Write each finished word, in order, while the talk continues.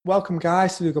Welcome,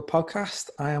 guys, to the Good Podcast.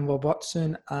 I am Rob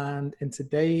Watson, and in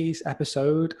today's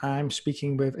episode, I'm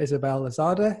speaking with Isabel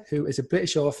Lazada, who is a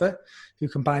British author who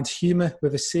combines humour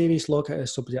with a serious look at her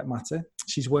subject matter.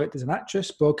 She's worked as an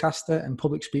actress, broadcaster, and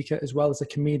public speaker, as well as a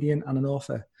comedian and an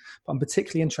author. But I'm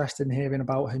particularly interested in hearing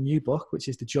about her new book, which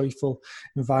is The Joyful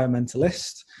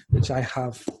Environmentalist, which I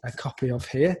have a copy of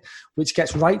here, which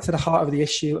gets right to the heart of the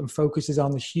issue and focuses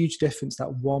on the huge difference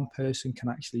that one person can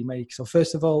actually make. So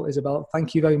first of all, Isabel,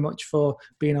 thank you very much for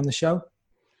being on the show.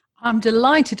 I'm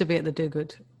delighted to be at the Do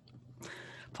Good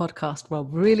podcast. Well,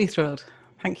 really thrilled.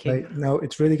 Thank you. Right. No,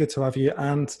 it's really good to have you.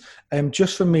 And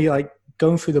just from me,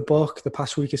 going through the book the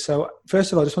past week or so,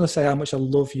 first of all, I just want to say how much I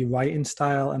love your writing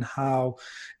style and how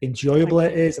enjoyable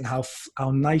it is and how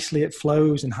nicely it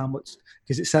flows and how much,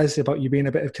 because it says about you being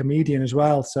a bit of a comedian as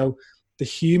well. So the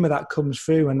humour that comes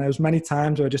through, and there was many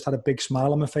times where I just had a big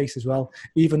smile on my face as well,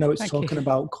 even though it's talking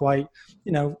about quite,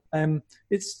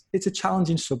 it's a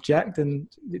challenging subject and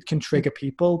it can trigger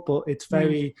people, but it's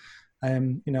very,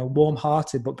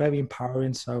 warm-hearted, but very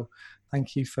empowering. So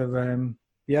thank you for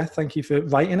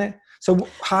writing it. So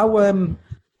how,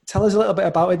 tell us a little bit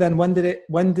about it then. When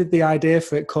did the idea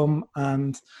for it come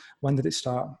and when did it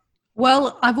start?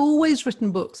 Well, I've always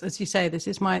written books, as you say. This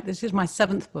is my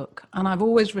seventh book, and I've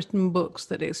always written books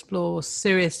that explore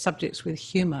serious subjects with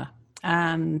humour.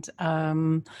 And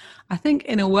I think,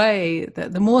 in a way,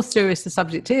 that the more serious the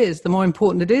subject is, the more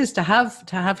important it is to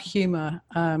have humour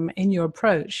in your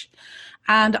approach.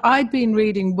 And I'd been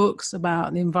reading books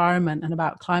about the environment and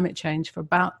about climate change for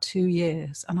about 2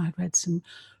 years, and I'd read some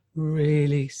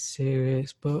really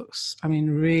serious books. I mean,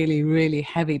 really, really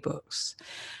heavy books.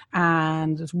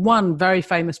 And there's one very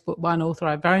famous book by an author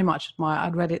I very much admire.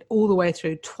 I'd read it all the way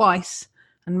through twice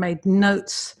and made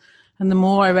notes. And the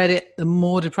more I read it, the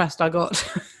more depressed I got.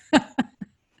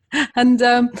 And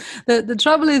the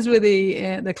trouble is with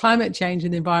the climate change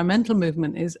and the environmental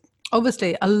movement is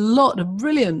obviously a lot of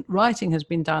brilliant writing has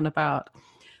been done about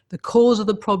the cause of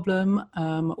the problem,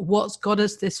 what's got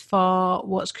us this far,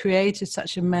 what's created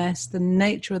such a mess, the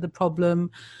nature of the problem,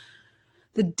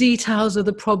 the details of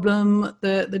the problem,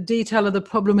 the detail of the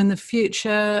problem in the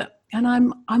future. And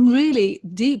I'm really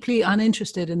deeply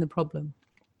uninterested in the problem.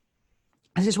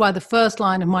 This is why the first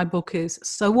line of my book is,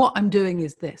 so what I'm doing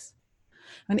is this.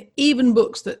 And even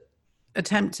books that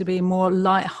attempt to be more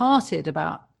light-hearted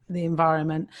about the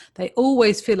environment, they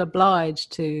always feel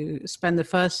obliged to spend the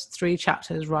first 3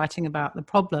 chapters writing about the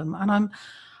problem. And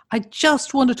I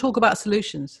just want to talk about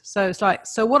solutions. So it's like,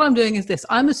 so what I'm doing is this.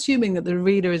 I'm assuming that the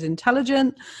reader is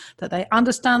intelligent, that they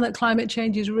understand that climate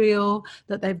change is real,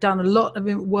 that they've done a lot of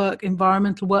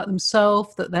environmental work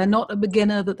themselves, that they're not a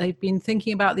beginner, that they've been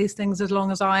thinking about these things as long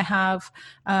as I have.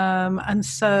 And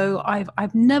so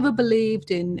I've never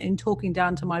believed in talking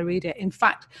down to my reader. In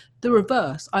fact, the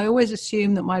reverse. I always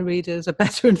assume that my readers are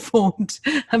better informed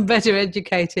and better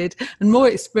educated and more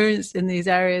experienced in these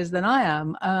areas than I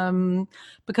am.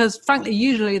 Because frankly,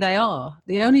 usually they are.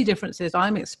 The only difference is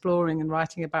I'm exploring and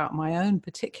writing about my own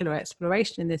particular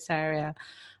exploration in this area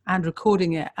and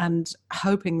recording it and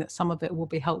hoping that some of it will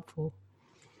be helpful.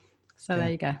 So There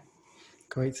you go.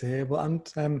 Great to hear. Well,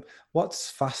 and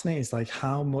what's fascinating is like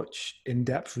how much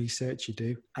in-depth research you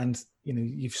do, and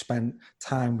you've spent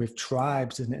time with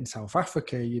tribes, isn't it, in South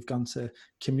Africa. You've gone to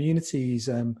communities,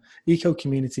 eco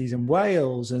communities in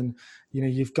Wales, and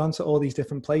you've gone to all these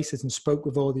different places and spoke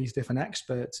with all these different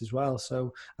experts as well.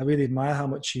 So I really admire how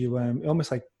much you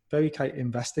almost like very kind of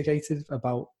investigative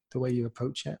about the way you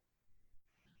approach it.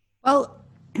 Well,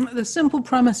 the simple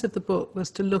premise of the book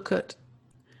was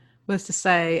to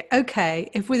say, okay,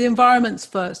 if the environment's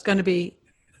first going to be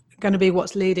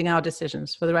what's leading our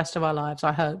decisions for the rest of our lives,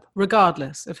 I hope,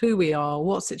 regardless of who we are,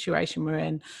 what situation we're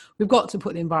in, we've got to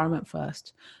put the environment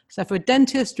first. So if we're a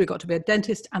dentist, we've got to be a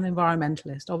dentist and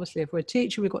environmentalist. Obviously, if we're a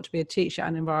teacher, we've got to be a teacher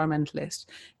and environmentalist.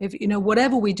 If,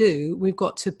 whatever we do, we've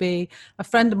got to be. A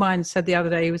friend of mine said the other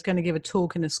day he was going to give a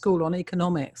talk in a school on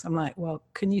economics. I'm like, well,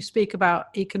 can you speak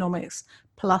about economics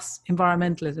plus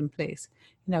environmentalism, please?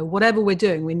 Whatever we're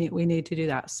doing, we need to do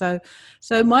that. So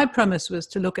my premise was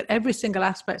to look at every single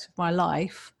aspect of my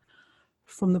life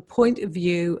from the point of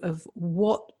view of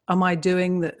what am I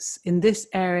doing that's in this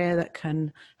area that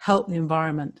can help the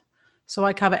environment. So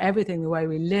I cover everything: the way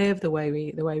we live, the way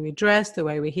we dress, the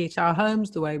way we heat our homes,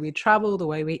 the way we travel, the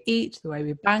way we eat, the way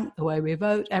we bank, the way we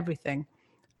vote, everything.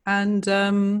 And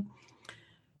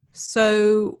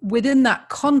so within that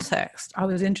context, I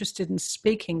was interested in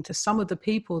speaking to some of the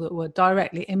people that were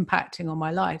directly impacting on my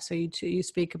life. So you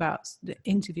speak about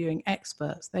interviewing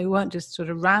experts. They weren't just sort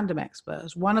of random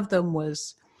experts. One of them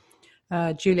was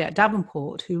Juliet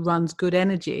Davenport, who runs Good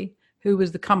Energy, who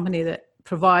was the company that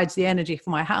provides the energy for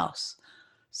my house.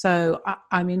 So,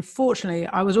 I mean, fortunately,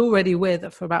 I was already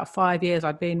for about 5 years,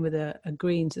 I'd been with a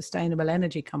green sustainable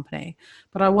energy company,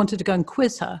 but I wanted to go and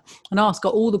quiz her and ask her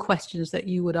all the questions that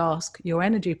you would ask your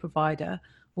energy provider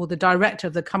or the director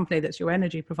of the company that's your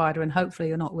energy provider. And hopefully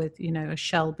you're not with, a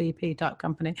Shell BP type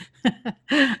company.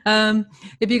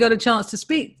 If you got a chance to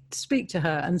speak to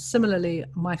her. And similarly,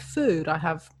 my food,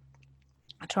 I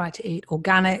try to eat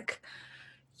organic,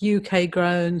 UK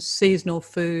grown, seasonal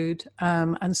food.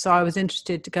 And so I was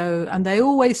interested to go, and they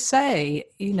always say,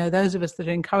 those of us that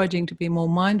are encouraging to be more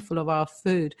mindful of our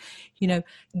food,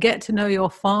 get to know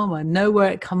your farmer, know where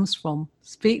it comes from,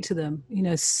 speak to them,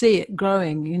 see it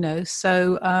growing,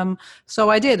 so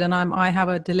I did. And I have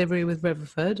a delivery with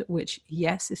Riverford, which,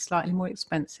 yes, is slightly more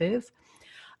expensive.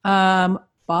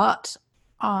 But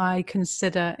I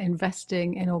consider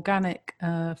investing in organic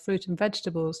fruit and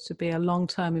vegetables to be a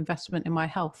long-term investment in my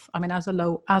health. I mean, as an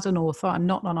author, I'm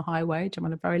not on a high wage. I'm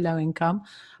on a very low income,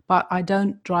 but I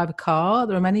don't drive a car.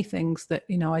 There are many things that,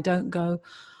 I don't go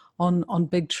on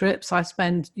big trips. I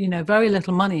spend, very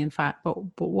little money, in fact, but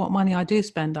what money I do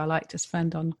spend, I like to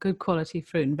spend on good quality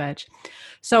fruit and veg.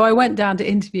 So I went down to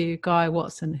interview Guy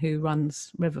Watson, who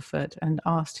runs Riverford, and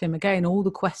asked him again all the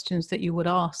questions that you would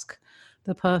ask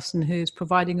the person who's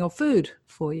providing your food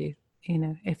for you,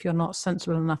 if you're not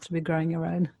sensible enough to be growing your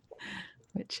own,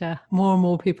 which more and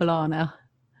more people are now.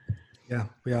 Yeah,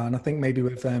 we are. And I think maybe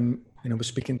with, we're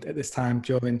speaking at this time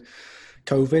during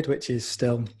COVID, which is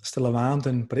still around,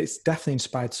 but it's definitely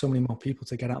inspired so many more people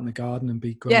to get out in the garden and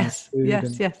be growing food.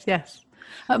 Yes.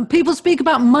 People speak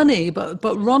about money, but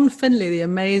Ron Finley, the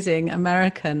amazing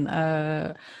American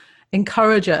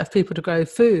encourager of people to grow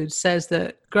food, says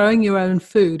that growing your own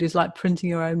food is like printing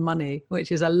your own money,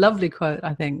 which is a lovely quote,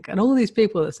 I think. And all these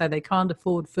people that say they can't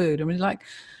afford food, I mean,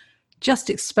 just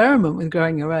experiment with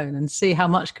growing your own and see how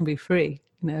much can be free.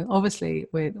 Obviously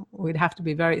we'd have to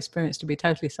be very experienced to be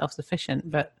totally self-sufficient.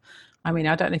 But I mean,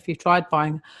 I don't know if you've tried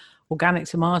buying organic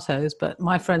tomatoes, but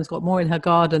my friend's got more in her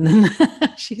garden than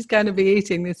she's going to be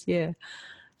eating this year.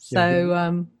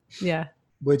 So, yeah.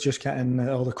 We're just getting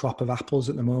all the crop of apples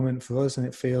at the moment for us, and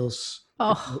it feels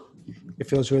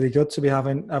really good to be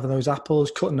having those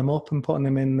apples, cutting them up and putting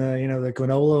them in the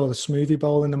granola or the smoothie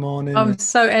bowl in the morning. I'm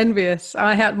so envious.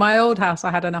 I had my old house,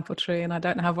 I had an apple tree, and I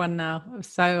don't have one now.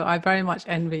 So I very much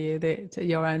envy you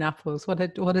your own apples. What a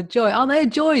joy! Aren't they a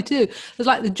joy too? There's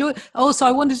like the joy. Also,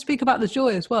 I wanted to speak about the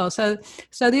joy as well. So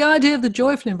the idea of the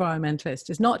joyful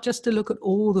environmentalist is not just to look at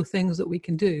all the things that we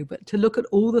can do, but to look at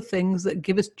all the things that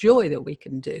give us joy that we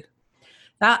can do.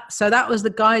 That was the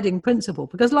guiding principle,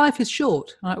 because life is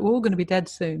short, right? We're all going to be dead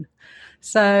soon.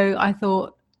 So I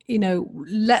thought,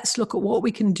 let's look at what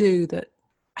we can do that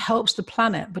helps the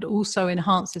planet, but also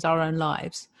enhances our own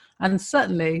lives. And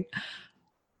certainly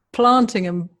planting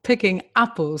and picking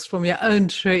apples from your own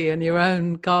tree in your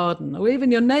own garden, or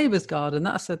even your neighbour's garden,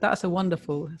 that's a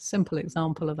wonderful, simple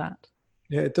example of that.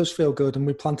 Yeah, it does feel good. And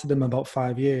we planted them about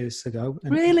 5 years ago.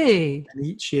 And really? And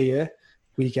each year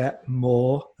we get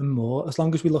more and more, as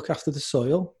long as we look after the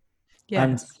soil. Yes.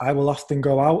 And I will often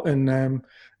go out and,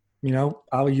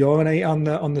 I'll urinate on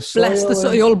the soil. Bless the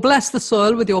soil. You'll bless the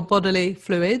soil with your bodily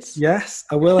fluids. Yes,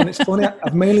 I will. And it's funny, I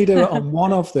mainly do it on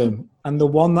one of them. And the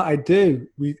one that I do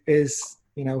has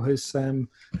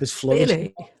flourished.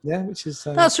 Really? Yeah, which is...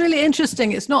 That's really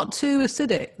interesting. It's not too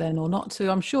acidic then, or not too...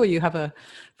 I'm sure you have a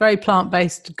very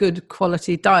plant-based, good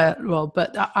quality diet, Rob,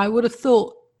 but I would have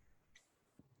thought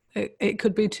it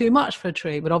could be too much for a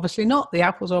tree, but obviously not. The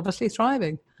apples are obviously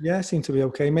thriving. Yeah, it seems to be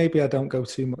okay. Maybe I don't go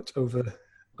too much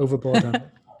overboard on it.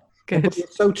 Good. But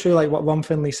it's so true, like what Ron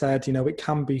Finley said, it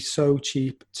can be so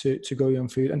cheap to grow your own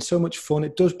food and so much fun.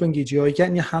 It does bring you joy,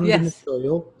 getting your hand in the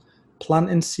soil,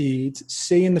 planting seeds,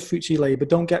 seeing the fruits you labour.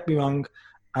 Don't get me wrong,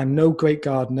 I'm no great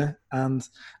gardener and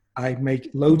I make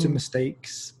loads of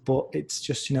mistakes, but it's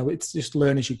just, it's just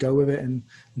learn as you go with it and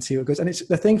see what goes. And it's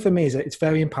the thing for me is that it's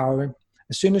very empowering.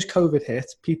 As soon as COVID hit,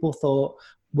 people thought,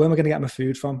 where am I going to get my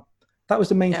food from? That was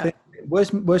the main thing.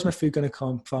 Where's my food going to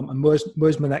come from? And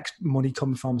where's my next money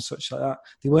coming from? And such like that.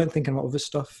 They weren't thinking about other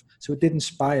stuff. So it did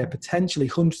inspire potentially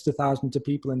hundreds of thousands of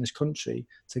people in this country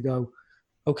to go,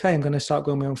 okay, I'm going to start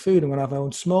growing my own food. I'm going to have my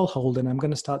own small holding. I'm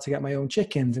going to start to get my own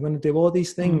chickens. I'm going to do all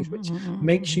these things, which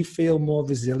makes you feel more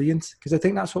resilient. Because I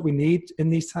think that's what we need in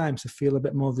these times, to feel a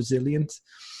bit more resilient.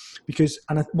 Because,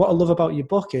 what I love about your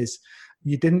book is,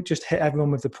 you didn't just hit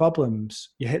everyone with the problems.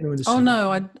 You hit them with the solutions.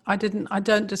 Oh no, I didn't. I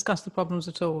don't discuss the problems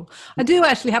at all. I do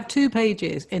actually have 2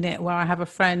 pages in it where I have a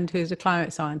friend who's a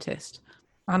climate scientist,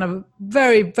 and a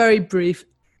very, very brief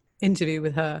interview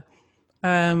with her,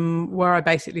 where I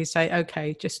basically say,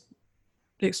 okay, just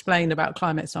explain about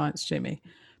climate science to me.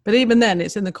 But even then,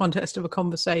 it's in the context of a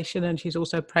conversation, and she's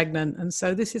also pregnant. And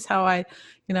so this is how I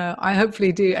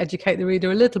hopefully do educate the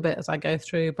reader a little bit as I go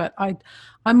through. But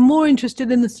I'm more interested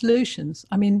in the solutions.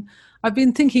 I mean, I've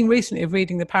been thinking recently of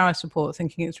reading the Paris Report,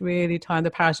 thinking it's really time,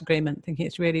 the Paris Agreement, thinking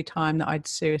it's really time that I'd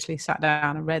seriously sat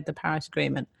down and read the Paris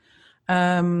Agreement.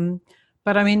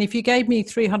 But I mean, if you gave me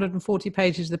 340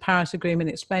 pages of the Paris Agreement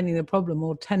explaining the problem,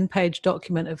 or 10-page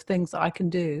document of things that I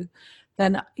can do,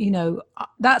 then,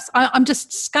 I'm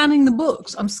just scanning the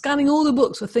books. I'm scanning all the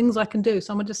books for things I can do.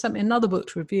 Someone just sent me another book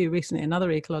to review recently,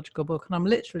 another ecological book, and I'm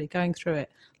literally going through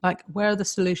it. Like, where are the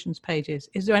solutions pages?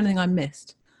 Is there anything I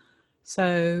missed?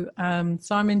 So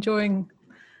I'm enjoying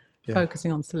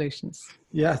focusing on solutions.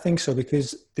 Yeah, I think so,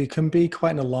 because they can be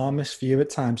quite an alarmist view at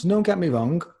times. Don't get me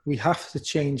wrong, we have to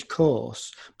change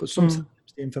course, but sometimes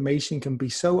the information can be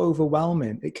so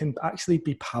overwhelming, it can actually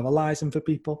be paralyzing for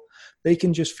people. They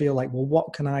can just feel like, well,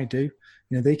 what can I do?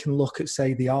 They can look at,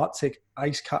 say, the Arctic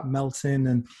ice cap melting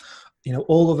and,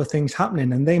 all other things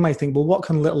happening, and they might think, well, what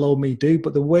can little old me do?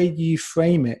 But the way you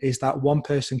frame it is that one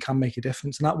person can make a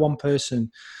difference, and that one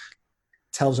person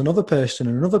tells another person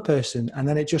and another person, and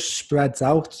then it just spreads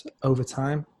out over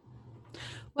time.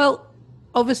 Well,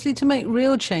 obviously, to make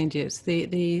real changes,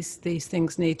 these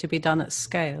things need to be done at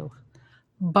scale.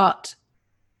 But,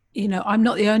 I'm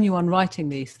not the only one writing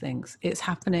these things. It's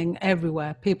happening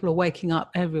everywhere. People are waking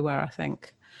up everywhere, I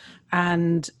think.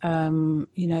 And,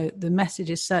 the message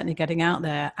is certainly getting out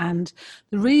there. And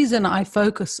the reason I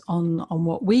focus on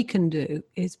what we can do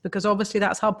is because obviously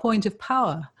that's our point of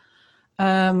power.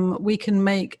 We can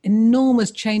make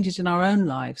enormous changes in our own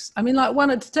lives. I mean,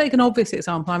 to take an obvious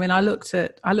example, I mean, I look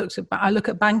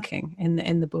at banking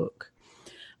in the book,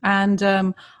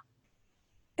 and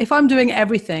if I'm doing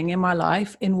everything in my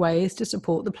life in ways to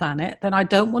support the planet, then I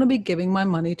don't want to be giving my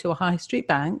money to a high street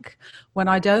bank when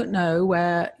I don't know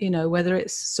whether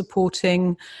it's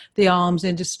supporting the arms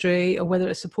industry, or whether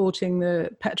it's supporting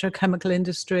the petrochemical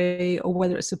industry, or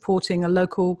whether it's supporting a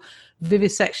local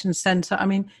vivisection center. I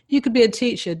mean, you could be a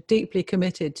teacher deeply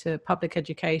committed to public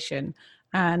education,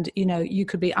 and you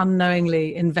could be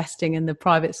unknowingly investing in the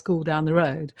private school down the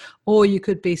road, or you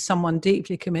could be someone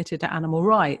deeply committed to animal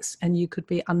rights, and you could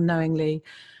be unknowingly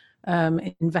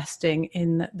investing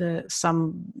in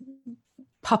some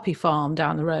puppy farm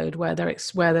down the road where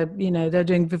they're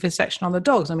doing vivisection on the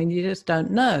dogs. I mean, you just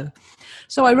don't know.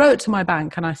 So I wrote to my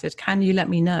bank and I said, can you let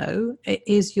me know,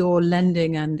 is your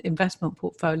lending and investment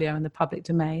portfolio in the public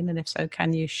domain, and if so,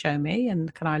 can you show me,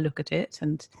 and can I look at it?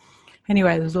 And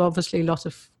anyway, there's obviously a lot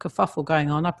of kerfuffle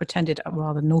going on. I pretended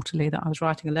rather naughtily that I was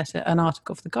writing an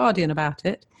article for The Guardian about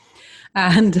it.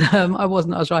 And I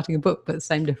wasn't. I was writing a book, but the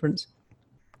same difference.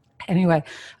 Anyway,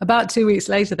 about 2 weeks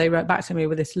later, they wrote back to me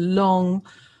with this long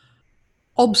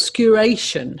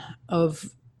obscuration of,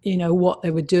 what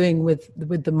they were doing with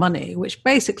the money, which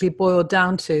basically boiled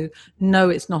down to, no,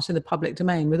 it's not in the public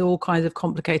domain, with all kinds of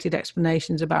complicated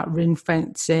explanations about ring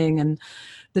fencing and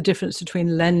the difference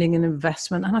between lending and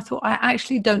investment. And I thought, I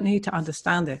actually don't need to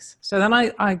understand this. So then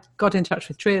I got in touch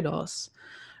with Triodos,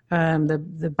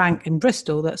 the bank in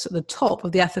Bristol that's at the top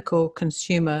of the ethical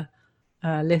consumer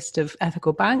list of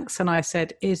ethical banks. And I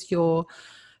said, is your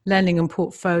lending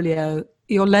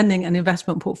and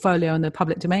investment portfolio in the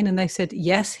public domain? And they said,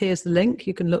 yes, here's the link.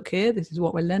 You can look here. This is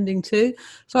what we're lending to.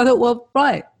 So I thought, well,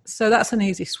 right. So that's an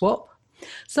easy swap.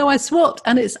 So I swapped,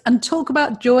 and talk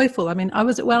about joyful. I mean,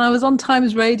 when I was on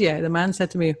Times Radio, the man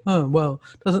said to me, oh, well,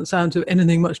 doesn't sound to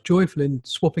anything much joyful in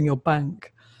swapping your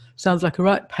bank. Sounds like a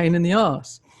right pain in the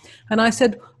arse. And I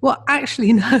said, well,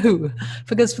 actually, no,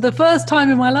 because for the first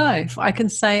time in my life, I can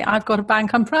say I've got a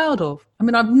bank I'm proud of. I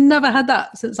mean, I've never had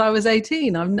that since I was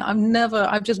 18.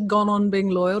 I've just gone on being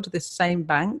loyal to this same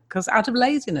bank because out of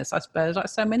laziness, I suppose, like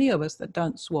so many of us that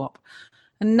don't swap.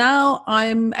 And now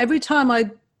every time I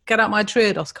get out my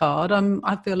Triodos card,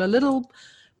 I feel a little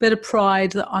bit of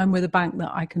pride that I'm with a bank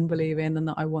that I can believe in and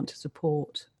that I want to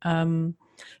support.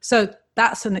 So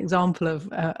that's an example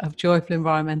of joyful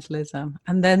environmentalism.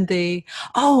 And then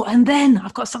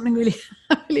I've got something really,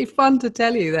 really fun to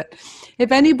tell you, that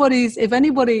if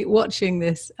anybody watching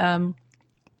this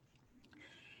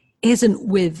isn't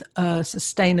with a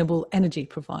sustainable energy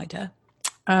provider,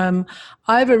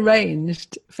 I've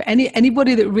arranged for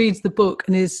anybody that reads the book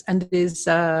and is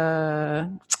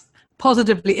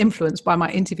positively influenced by my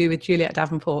interview with Juliet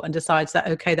Davenport and decides that,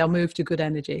 okay, they'll move to Good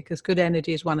Energy because Good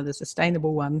Energy is one of the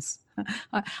sustainable ones.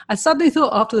 I suddenly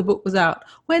thought after the book was out,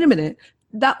 wait a minute,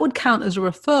 that would count as a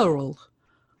referral.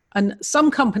 And some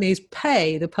companies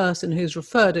pay the person who's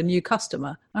referred a new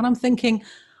customer. And I'm thinking,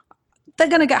 they're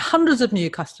going to get hundreds of new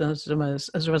customers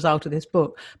as a result of this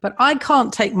book, but I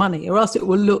can't take money or else it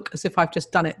will look as if I've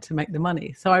just done it to make the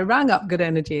money. So I rang up Good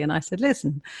Energy and I said,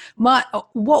 listen,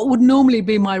 what would normally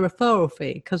be my referral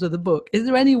fee because of the book, is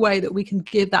there any way that we can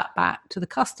give that back to the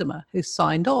customer who's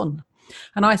signed on?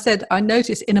 And I said, I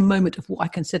noticed in a moment of what I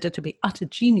consider to be utter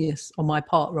genius on my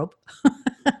part, Rob,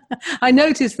 I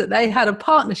noticed that they had a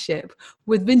partnership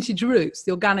with Vintage Roots,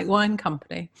 the organic wine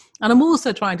company. And I'm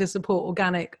also trying to support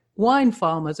organic wine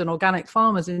farmers and organic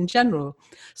farmers in general.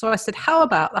 So I said, how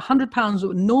about the £100 that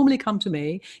would normally come to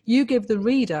me, you give the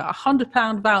reader a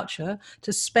 £100 voucher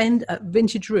to spend at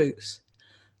Vintage Roots.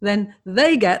 Then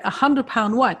they get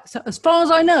 £100 wine. So as far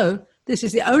as I know, this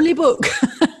is the only book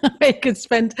I could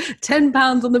spend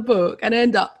 £10 on the book and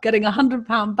end up getting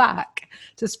 £100 back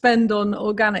to spend on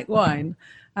organic wine.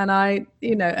 And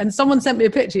and someone sent me a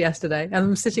picture yesterday and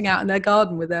I'm sitting out in their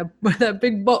garden with their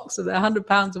big box of their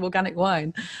 £100 of organic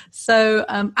wine. So,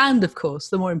 and of course,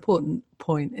 the more important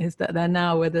point is that they're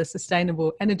now with a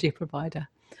sustainable energy provider.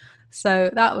 So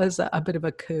that was a bit of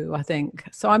a coup, I think.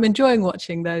 So I'm enjoying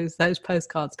watching those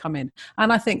postcards come in.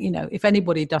 And I think, if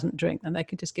anybody doesn't drink, then they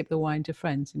could just give the wine to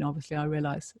friends. Obviously I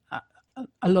realise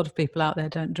a lot of people out there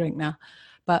don't drink now.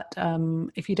 But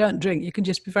if you don't drink, you can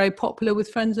just be very popular with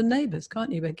friends and neighbours,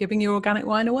 can't you, by giving your organic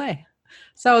wine away?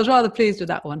 So I was rather pleased with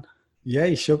that one. Yeah,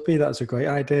 you should be. That's a great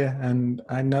idea. And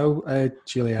I know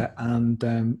Juliet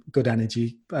and Good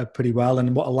Energy pretty well.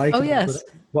 And what I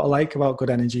like about Good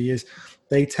Energy is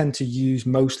they tend to use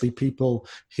mostly people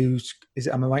am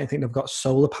I right in thinking they've got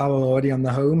solar power already on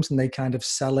their homes and they kind of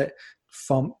sell it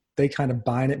they kind of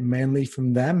buy it mainly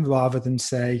from them rather than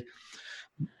say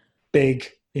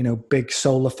big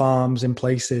solar farms in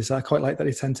places. I quite like that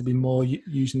they tend to be more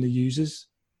using the users.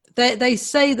 They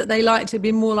say that they like to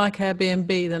be more like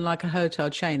Airbnb than like a hotel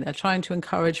chain. They're trying to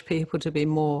encourage people to be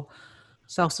more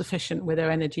self-sufficient with their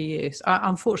energy use.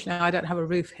 Unfortunately, I don't have a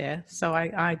roof here, so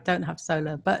I don't have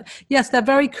solar. But yes, they're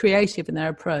very creative in their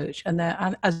approach. And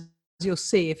as you'll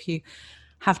see, if you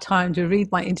have time to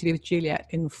read my interview with Juliet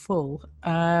in full,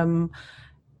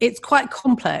 it's quite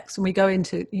complex. And we go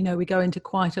into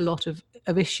quite a lot of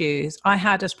issues. I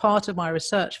had, as part of my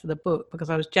research for the book, because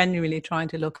I was genuinely trying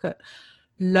to look at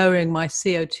lowering my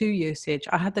CO2 usage,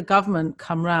 I had the government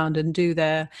come round and do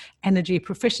their energy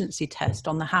proficiency test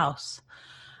on the house.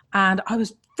 And I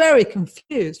was very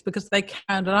confused because they can,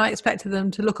 and I expected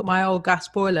them to look at my old gas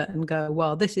boiler and go,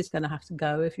 well, this is going to have to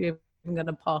go if you're even going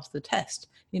to pass the test.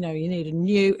 You need a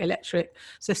new electric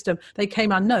system. They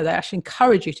came out, no, they actually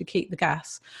encourage you to keep the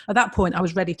gas. At that point, I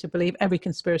was ready to believe every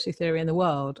conspiracy theory in the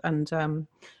world. And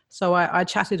so I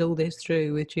chatted all this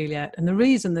through with Juliet. And the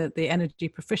reason that the energy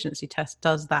proficiency test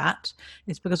does that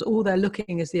is because all they're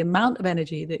looking is the amount of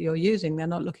energy that you're using. They're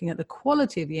not looking at the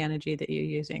quality of the energy that you're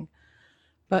using.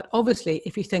 But obviously,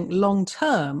 if you think long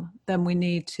term, then we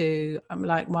need to,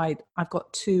 I've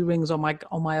got 2 rings on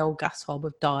my old gas hob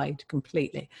have died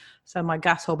completely. So my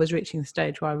gas hob is reaching the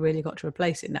stage where I really got to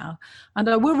replace it now. And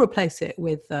I will replace it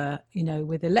with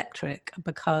electric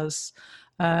because,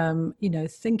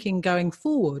 thinking going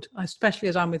forward, especially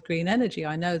as I'm with green energy,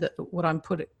 I know that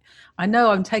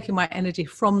I'm taking my energy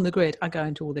from the grid. I go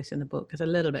into all this in the book. It's a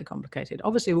little bit complicated.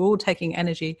 Obviously, we're all taking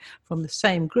energy from the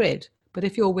same grid. But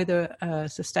if you're with a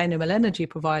sustainable energy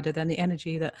provider, then the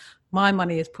energy that my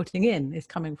money is putting in is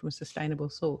coming from a sustainable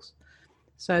source.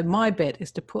 So my bit is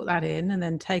to put that in and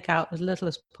then take out as little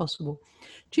as possible.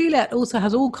 Juliet also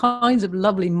has all kinds of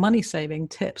lovely money-saving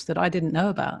tips that I didn't know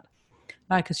about.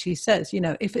 Like as she says,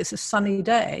 if it's a sunny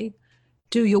day,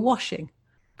 do your washing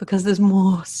because there's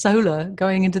more solar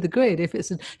going into the grid. If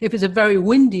it's a very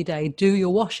windy day, do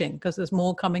your washing because there's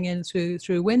more coming in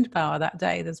through wind power that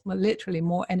day. There's literally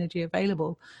more energy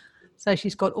available. So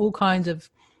she's got all kinds of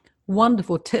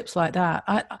wonderful tips like that.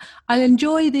 I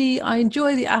enjoy the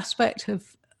aspect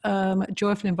of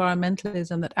joyful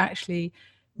environmentalism that actually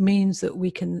means that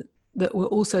we're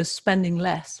also spending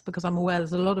less, because I'm aware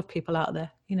there's a lot of people out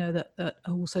there, that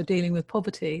are also dealing with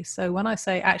poverty. So when I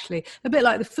say actually, a bit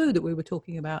like the food that we were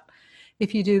talking about,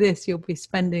 if you do this, you'll be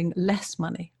spending less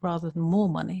money rather than more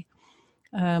money.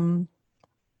 I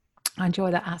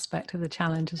enjoy that aspect of the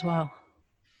challenge as well.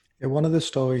 Yeah, one of the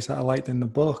stories that I liked in the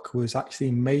book was actually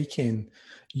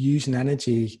using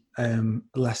energy,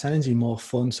 less energy, more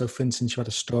fun. So for instance, you had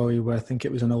a story where I think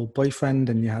it was an old boyfriend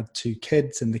and you had 2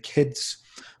 kids and the kids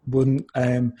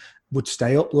would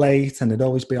stay up late and they'd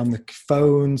always be on the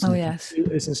phones and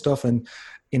computers and stuff. And,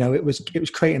 it was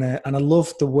creating and I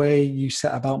loved the way you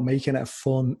set about making it a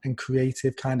fun and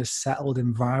creative kind of settled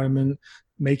environment,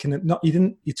 making it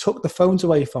you took the phones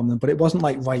away from them, but it wasn't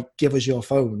like, right, give us your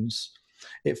phones.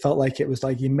 it felt like it was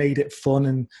like you made it fun,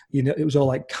 and it was all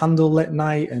like candlelit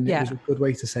night, and it Yeah. was a good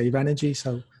way to save energy.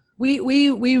 So we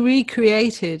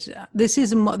recreated. This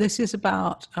is a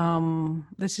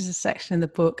section in the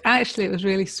book. Actually, it was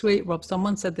really sweet, Rob.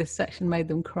 Someone said this section made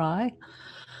them cry,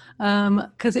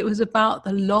 because it was about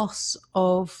the loss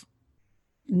of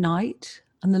night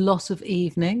and the loss of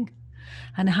evening,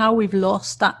 and how we've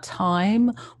lost that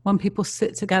time when people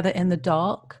sit together in the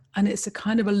dark. And it's a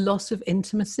kind of a loss of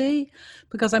intimacy,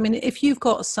 because I mean, if I've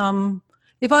got some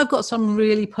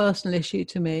really personal issue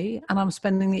to me and I'm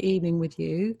spending the evening with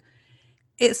you,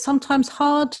 it's sometimes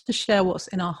hard to share what's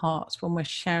in our hearts when we're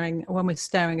staring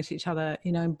at each other,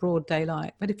 in broad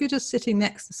daylight. But if you're just sitting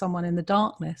next to someone in the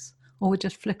darkness, or we're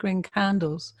just flickering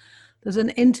candles, there's an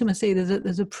intimacy,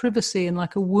 there's a privacy and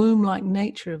like a womb-like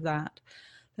nature of that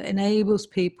enables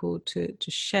people to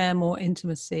share more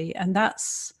intimacy. And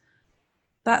that's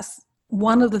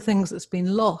one of the things that's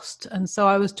been lost. And so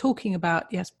I was talking about,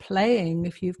 yes, playing,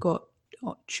 if you've got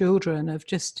children, of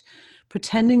just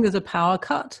pretending there's a power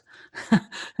cut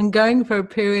and going for a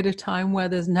period of time where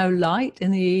there's no light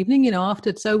in the evening,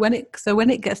 so when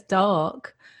it gets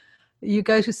dark, you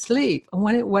go to sleep, and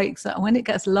when it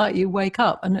gets light, you wake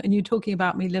up. And you're talking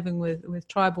about me living with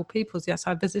tribal peoples. Yes,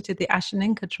 I visited the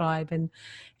Ashaninka tribe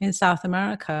in South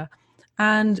America,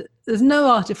 and there's no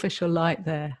artificial light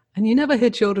there. And you never hear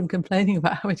children complaining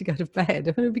about having to go to bed.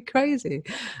 It would be crazy.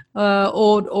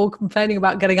 Or complaining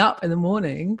about getting up in the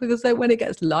morning, because when it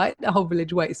gets light, the whole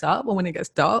village wakes up. And when it gets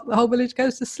dark, the whole village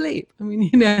goes to sleep. I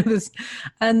mean,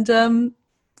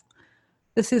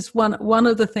 this is one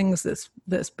of the things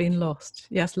that's been lost.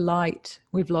 Yes, light.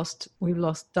 We've lost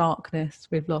darkness.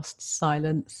 We've lost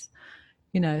silence.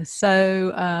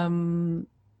 So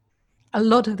a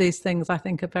lot of these things I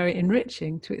think are very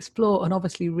enriching to explore, and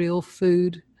obviously real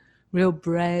food, real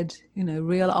bread,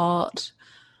 real art.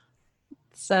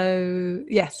 So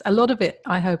yes, a lot of it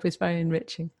I hope is very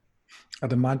enriching.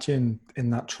 I'd imagine in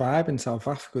that tribe in South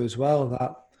Africa as well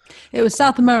that. It was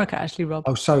South America, actually, Rob.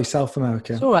 Oh, sorry, South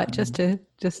America. It's all right, just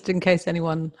in case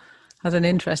anyone has an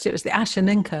interest. It was the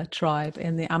Ashaninka tribe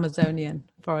in the Amazonian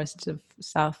forests of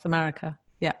South America.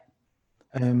 Yeah.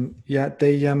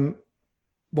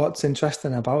 What's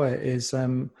interesting about it is,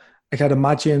 I can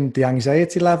imagine the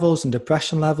anxiety levels and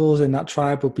depression levels in that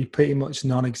tribe would be pretty much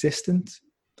non-existent,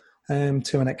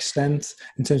 to an extent,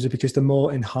 in terms of, because they're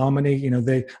more in harmony.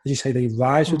 They, as you say, they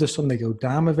rise with the sun, they go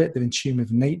down with it, they're in tune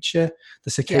with nature.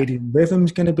 The circadian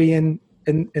rhythm's going to be in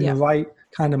the right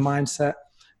kind of mindset.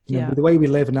 With the way we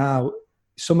live now,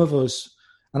 some of us,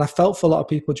 and I felt for a lot of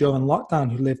people during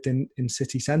lockdown who lived in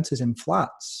city centres, in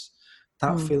flats,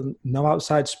 that feel no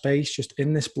outside space, just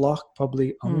in this block,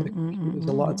 probably on the computers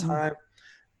a lot of time.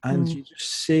 And you just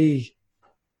see,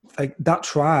 like, that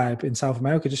tribe in South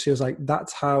America just feels like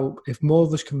that's how, if more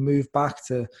of us can move back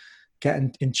to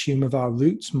getting in tune with our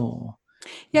roots more.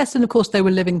 Yes, and of course they were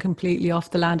living completely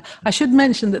off the land. I should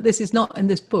mention that this is not in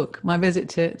this book. My visit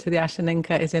to the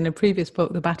Ashaninka is in a previous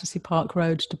book, The Battersea Park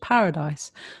Road to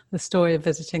Paradise. The story of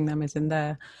visiting them is in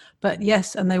there. But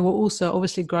yes, and they were also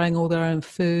obviously growing all their own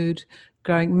food,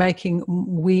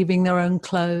 weaving their own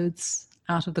clothes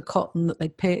out of the cotton that they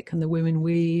pick and the women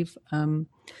weave. And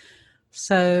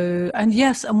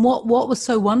what was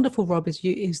so wonderful, Rob, is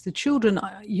the children.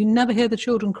 You never hear the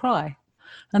children cry.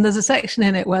 And there's a section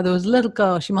in it where there was a little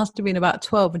girl, she must have been about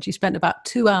 12, and she spent about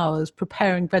 2 hours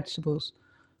preparing vegetables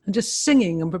and just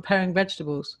singing and preparing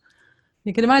vegetables.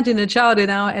 You can imagine a child in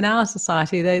our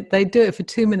society, they do it for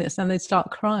 2 minutes and they'd start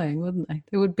crying, wouldn't they?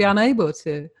 They would be unable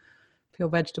to peel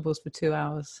vegetables for 2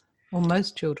 hours. Or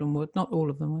most children would, not all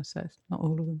of them, I say, not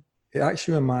all of them. It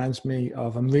actually reminds me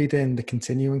of, I'm reading The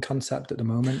Continuing Concept at the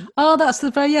moment. Oh,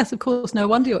 yes, of course. No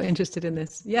wonder you're interested in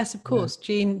this. Yes, of course.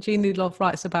 Yeah. Jean Ludlow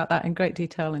writes about that in great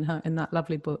detail in that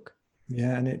lovely book.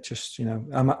 Yeah, and it just,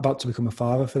 I'm about to become a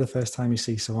father for the first time, you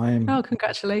see, so I am... Oh,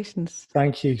 congratulations.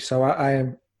 Thank you. So I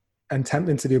am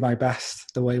attempting to do my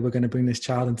best the way we're going to bring this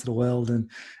child into the world, and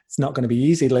it's not going to be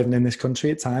easy living in this country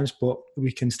at times, but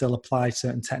we can still apply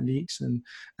certain techniques, and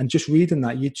just reading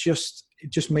that, it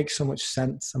just makes so much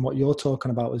sense. And what you're talking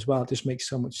about as well, just makes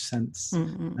so much sense.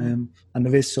 And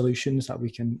there is solutions that we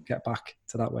can get back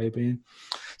to that way of being.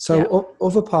 So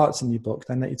other parts in your book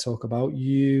then that you talk about,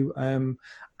 I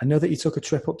know that you took a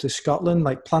trip up to Scotland.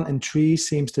 Like, planting trees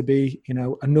seems to be,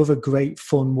 another great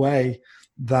fun way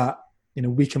that,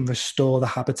 we can restore the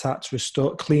habitats,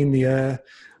 clean the air.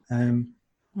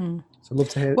 So I'd love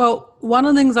to hear. Well, one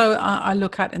of the things I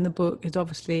look at in the book is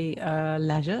obviously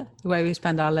leisure, the way we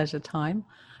spend our leisure time.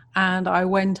 And I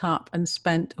went up and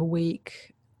spent a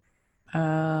week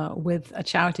with a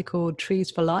charity called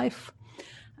Trees for Life.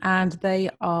 and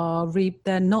they're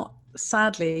not,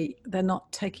 sadly, they're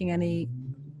not taking any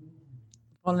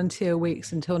volunteer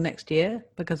weeks until next year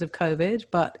because of COVID.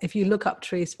 But if you look up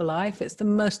Trees for Life, it's the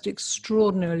most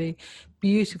extraordinarily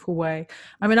beautiful way.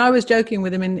 I mean, I was joking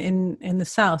with him in the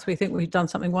South. We think we've done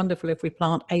something wonderful if we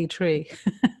plant a tree.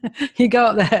 You go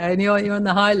up there and you're in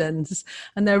the Highlands,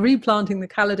 and they're replanting the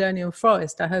Caledonian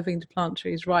forest. They're hoping to plant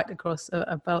trees right across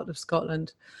a belt of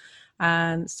Scotland.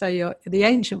 And so the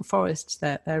ancient forests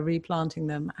there, they're replanting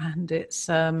them. And it's,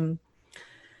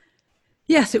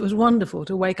 yes, it was wonderful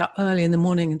to wake up early in the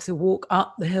morning and to walk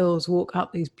up the hills, walk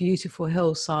up these beautiful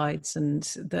hillsides and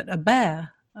that are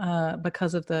bare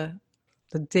because of the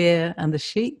deer and the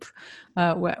sheep,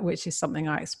 which is something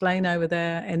I explain over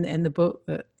there in the book,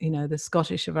 that, you know, the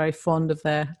Scottish are very fond of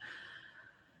their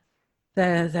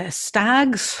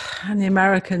stags, and the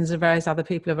Americans and various other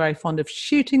people are very fond of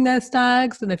shooting their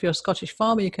stags. And if you're a Scottish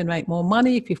farmer, you can make more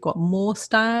money if you've got more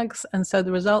stags. And so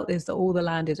the result is that all the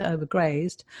land is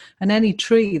overgrazed, and any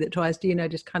tree that tries to, you know,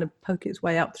 just kind of poke its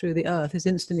way up through the earth is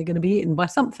instantly going to be eaten by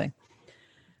something.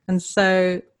 And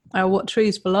so what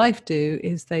Trees for Life do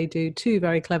is they do two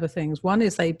very clever things. One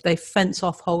is they fence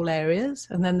off whole areas,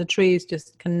 and then the trees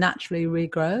just can naturally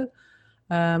regrow.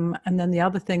 And then the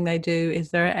other thing they do is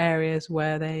there are areas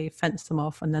where they fence them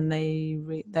off, and then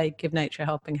they give nature a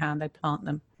helping hand. They plant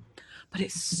them. But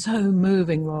it's so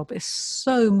moving, Rob. It's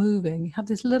so moving. You have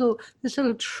this little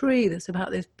tree that's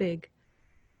about this big,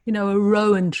 you know, a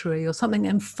rowan tree or something.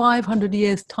 In 500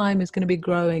 years' time is going to be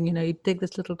growing. You know, you dig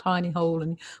this little tiny hole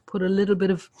and you put a little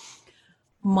bit of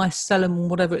mycelium,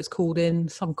 whatever it's called, in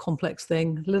some complex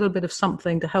thing, a little bit of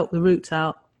something to help the roots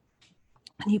out.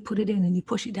 And you put it in and you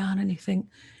push it down and you think,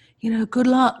 you know, good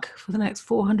luck for the next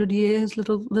 400 years,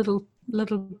 little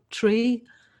tree.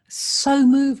 So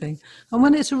moving. And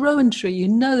when it's a rowan tree, you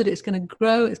know that it's going to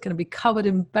grow, it's going to be covered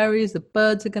in berries, the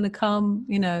birds are going to come,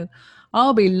 you know.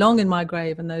 I'll be long in my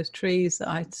grave, and those trees that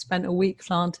I spent a week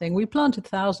planting. We planted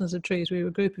thousands of trees. We were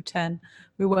a group of 10.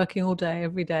 We were working all day,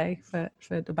 every day for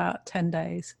about 10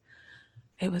 days.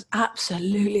 It was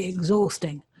absolutely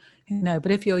exhausting. You know,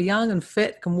 but if you're young and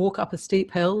fit, can walk up a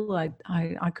steep hill,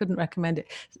 I couldn't recommend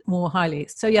it more highly.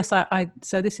 So yes,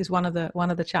 so this is one of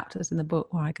the chapters in the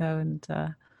book where I go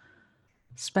and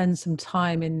spend some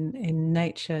time in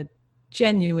nature,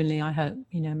 genuinely, I hope,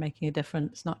 you know, making a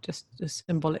difference, not just a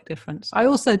symbolic difference. I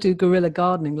also do guerrilla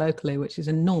gardening locally, which is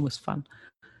enormous fun.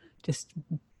 Just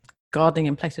gardening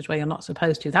in places where you're not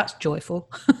supposed to. That's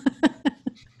joyful.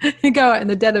 You go out in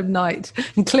the dead of night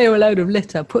and clear a load of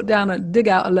litter, dig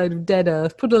out a load of dead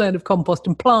earth, put a load of compost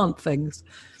and plant things.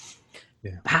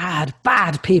 Yeah.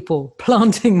 Bad people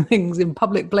planting things in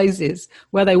public places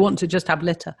where they want to just have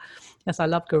litter. Yes, I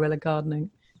love guerrilla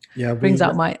gardening. Yeah, brings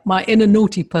out my inner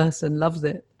naughty person. Loves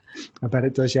it. I bet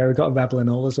it does. Yeah, we've got a rebel in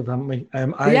all of us, haven't we?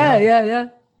 Yeah.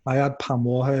 I had Pam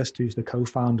Warhurst, who's the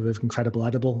co-founder of Incredible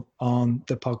Edible, on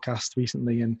the podcast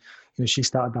recently, and you know, she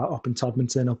started that up in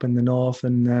Todmorden, up in the north,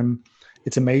 and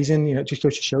it's amazing. You know, it just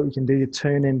goes to show what you can do. You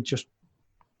turn in just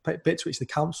bits which the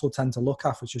council tend to look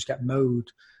after, just get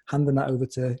mowed, handing that over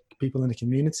to people in the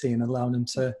community and allowing them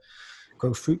to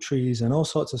grow fruit trees and all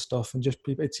sorts of stuff. And just,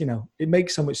 it's, you know, it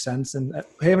makes so much sense. And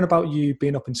hearing about you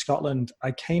being up in Scotland,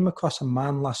 I came across a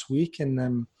man last week,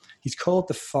 and he's called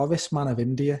the Forest Man of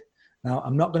India. Now,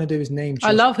 I'm not going to do his name.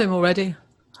 I love him already.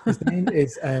 His name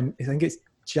is, I think it's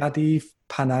Jaddeep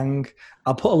Panang.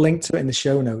 I'll put a link to it in the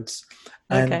show notes.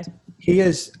 And okay.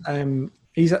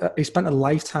 He spent a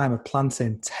lifetime of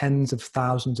planting tens of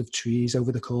thousands of trees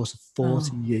over the course of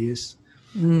 40 years.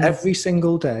 Mm. Every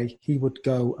single day, he would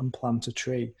go and plant a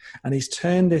tree. And he's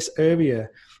turned this area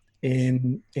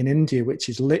in India, which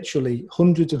is literally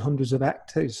hundreds and hundreds of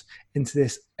hectares, into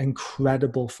this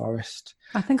incredible forest.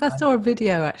 I think I saw a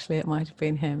video, actually. It might have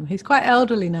been him. He's quite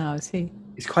elderly now, is he?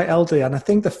 He's quite elderly. And I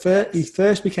think he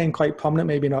first became quite prominent,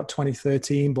 maybe not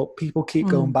 2013, but people keep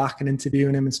going back and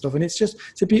interviewing him and stuff. And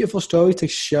it's a beautiful story to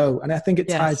show. And I think it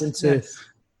ties into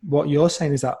what you're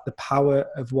saying, is that the power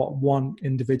of what one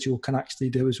individual can actually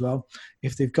do as well,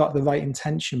 if they've got the right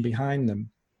intention behind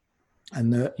them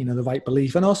and the right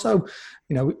belief. And also,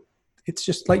 you know, it's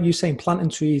just like you saying, planting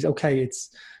trees. Okay,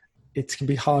 it can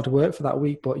be hard work for that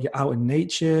week, but you're out in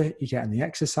nature, you're getting the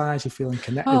exercise, you're feeling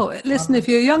connected. Oh, listen, if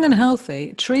you're young and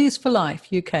healthy, Trees for Life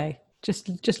UK,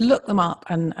 just look them up,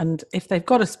 and if they've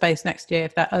got a space next year,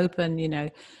 if they're open, you know,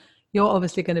 you're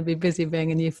obviously going to be busy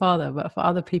being a new father, but for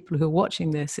other people who are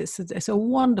watching this, it's a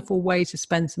wonderful way to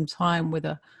spend some time with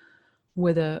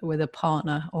a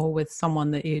partner or with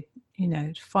someone that you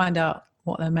know, to find out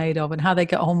what they're made of and how they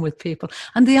get on with people.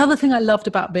 And the other thing I loved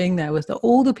about being there was that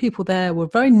all the people there were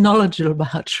very knowledgeable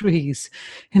about trees.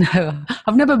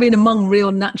 I've never been among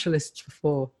real naturalists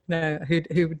before,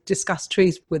 who discuss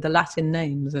trees with the Latin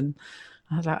names, and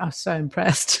I was so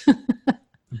impressed.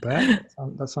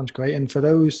 That sounds great. And for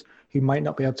those who might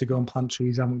not be able to go and plant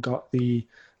trees, haven't got the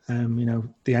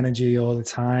the energy or the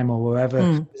time or wherever,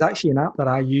 there's actually an app that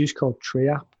I use called Tree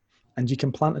App, and you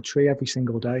can plant a tree every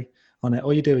single day on it.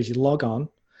 All you do is you log on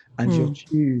and you'll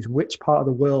choose which part of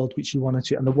the world which you want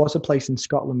to. And there was a place in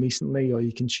Scotland recently, or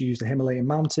you can choose the Himalayan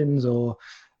mountains or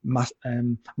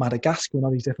Madagascar and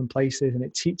all these different places, and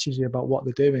it teaches you about what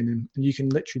they're doing, and you can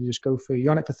literally just go through.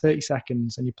 You're on it for 30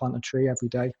 seconds and you plant a tree every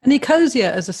day. And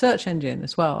Ecosia as a search engine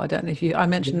as well. I don't know if I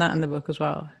mentioned that in the book as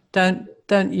well.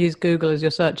 Don't use Google as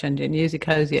your search engine. Use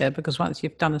Ecosia, because once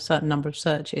you've done a certain number of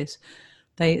searches,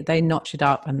 they notch it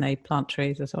up and they plant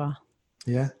trees as well.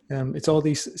 Yeah, it's all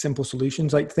these simple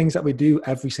solutions, like things that we do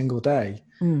every single day.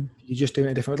 You just do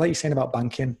it a different way. Like you're saying about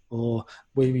banking or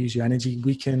where we use your energy,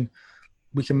 we can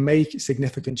make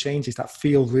significant changes that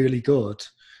feel really good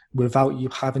without you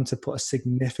having to put a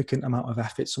significant amount of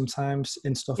effort sometimes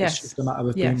in stuff. Yes. It's just a matter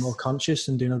of being more conscious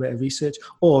and doing a bit of research,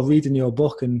 or reading your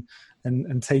book and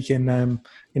taking,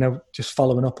 just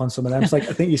following up on some of them. It's like,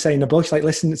 I think you say in the book, like,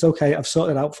 listen, it's okay, I've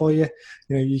sorted it out for you.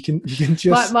 You can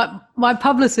just... My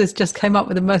publicist just came up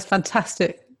with the most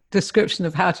fantastic description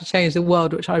of how to change the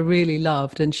world, which I really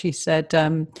loved. And she said,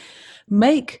 changing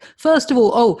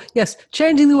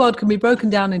the world can be broken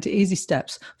down into easy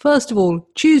steps. First of all,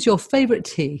 choose your favorite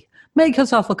tea. Make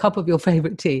yourself a cup of your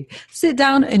favorite tea. Sit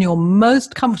down in your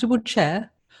most comfortable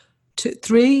chair.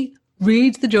 3,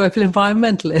 read The Joyful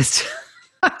Environmentalist.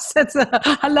 I said,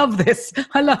 I love this.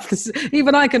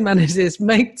 Even I can manage this.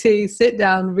 Make tea, sit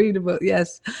down, read a book.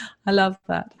 Yes, I love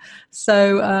that.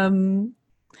 So,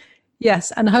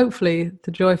 yes, and hopefully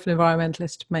The Joyful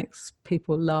Environmentalist makes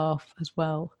people laugh as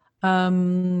well.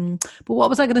 But what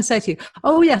was I going to say to you?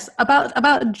 Oh, yes,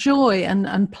 about joy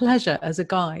and pleasure as a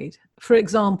guide. For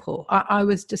example, I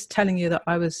was just telling you that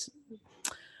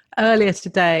earlier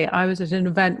today, I was at an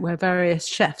event where various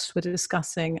chefs were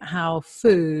discussing how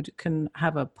food can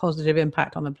have a positive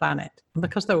impact on the planet. And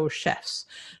because they're all chefs,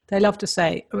 they love to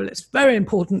say, well, it's very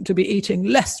important to be eating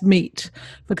less meat,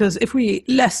 because if we eat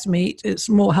less meat, it's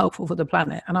more helpful for the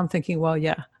planet. And I'm thinking, well,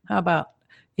 yeah, how about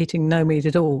eating no meat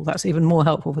at all? That's even more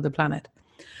helpful for the planet.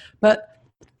 But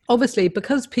obviously,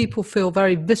 because people feel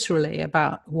very viscerally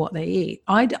about what they eat,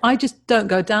 I just don't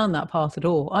go down that path at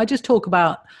all. I just talk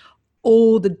about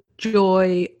all the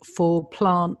joyful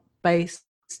plant-based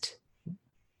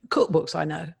cookbooks I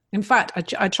know. In fact,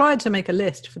 I tried to make a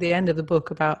list for the end of the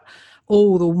book about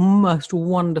all the most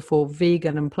wonderful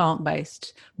vegan and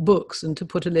plant-based books, and to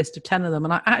put a list of 10 of them.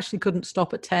 And I actually couldn't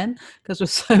stop at 10 because there were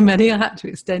so many. I had to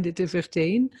extend it to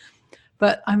 15.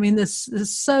 But I mean,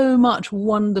 there's so much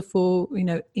wonderful,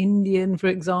 Indian, for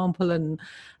example, and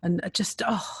just,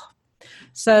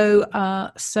 So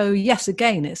yes,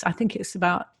 again, I think it's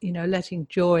about, letting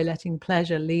joy, letting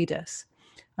pleasure lead us.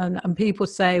 And people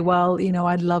say, well,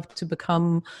 I'd love to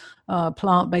become a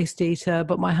plant-based eater,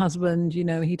 but my husband,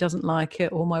 he doesn't like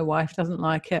it, or my wife doesn't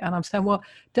like it. And I'm saying, well,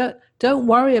 don't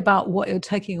worry about what you're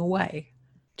taking away.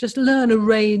 Just learn a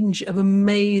range of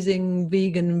amazing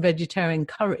vegan and vegetarian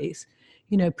curries.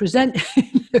 Present,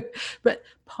 but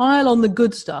pile on the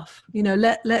good stuff.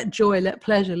 Let joy, let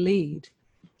pleasure lead.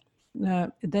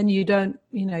 Then you don't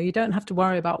have to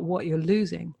worry about what you're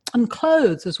losing. And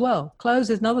clothes as well. Clothes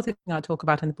is another thing I talk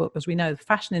about in the book. As we know, the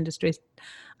fashion industry is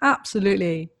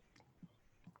absolutely,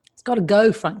 it's got to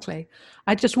go, frankly.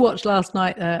 I just watched last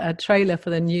night a trailer for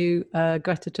the new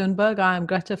Greta Thunberg, I Am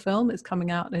Greta film. It's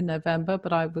coming out in November,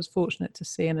 but I was fortunate to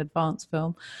see an advance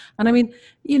film. And I mean,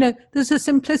 there's a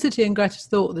simplicity in Greta's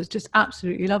thought that's just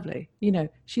absolutely lovely.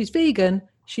 She's vegan,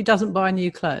 she doesn't buy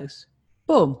new clothes.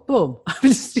 Boom, boom.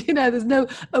 There's no,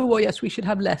 oh, well, yes, we should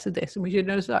have less of this. And we should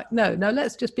know, it's like, no,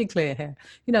 let's just be clear here.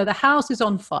 The house is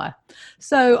on fire.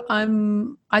 So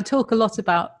I talk a lot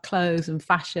about clothes and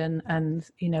fashion and,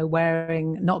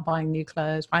 not buying new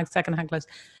clothes, buying secondhand clothes.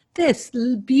 This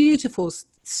beautiful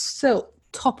silk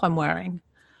top I'm wearing,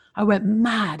 I went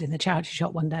mad in the charity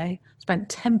shop one day, spent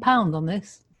 £10 on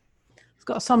this. It's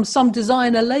got some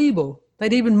designer label.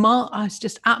 They'd even mark, it's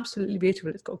just absolutely beautiful.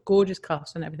 It's got gorgeous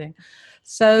cuffs and everything.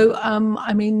 So,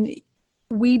 I mean,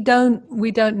 we don't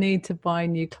need to buy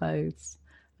new clothes.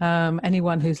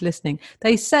 Anyone who's listening,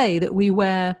 they say that we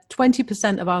wear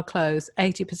 20% of our clothes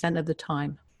 80% of the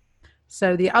time.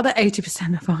 So the other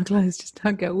 80% of our clothes just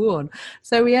don't get worn.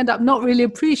 So we end up not really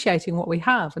appreciating what we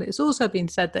have. And it's also been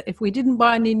said that if we didn't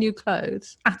buy any new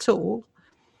clothes at all,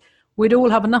 we'd all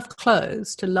have enough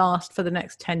clothes to last for the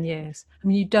next 10 years. I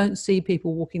mean, you don't see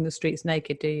people walking the streets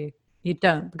naked, do you? You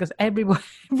don't, because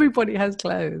everybody has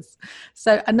clothes.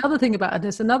 So another thing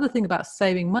about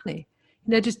saving money.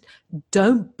 Just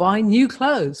don't buy new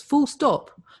clothes, full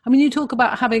stop. I mean, you talk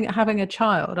about having a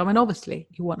child. I mean, obviously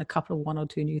you want a couple of one or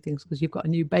two new things because you've got a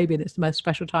new baby and it's the most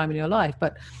special time in your life.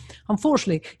 But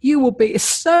unfortunately,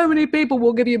 so many people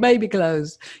will give you baby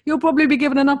clothes. You'll probably be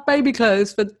given enough baby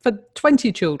clothes for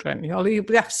 20 children. You'll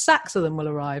have sacks of them will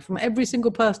arrive from every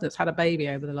single person that's had a baby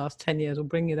over the last 10 years will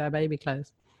bring you their baby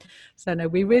clothes. So no,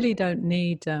 we really don't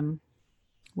need,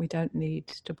 we don't need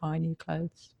to buy new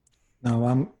clothes.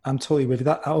 No, I'm totally with you.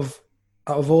 That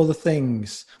out of all the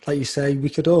things, like you say, we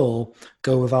could all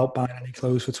go without buying any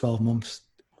clothes for 12 months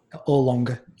or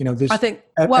longer. There's, I think,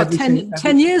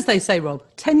 10 years, they say, Rob.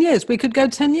 10 years. We could go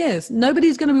 10 years.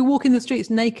 Nobody's going to be walking the streets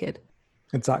naked.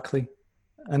 Exactly.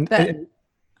 And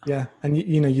and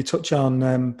you touch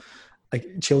on like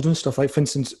children's stuff. Like, for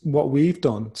instance, what we've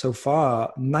done so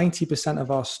far, 90%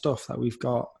 of our stuff that we've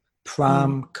got,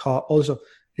 pram, car, also,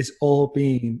 it's all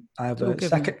been either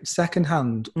second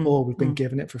hand or we've been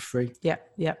given it for free. Yeah.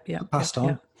 Passed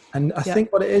on. And I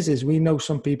think what it is we know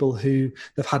some people who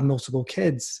they've had multiple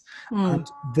kids and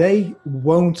they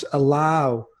won't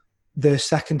allow their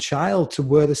second child to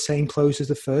wear the same clothes as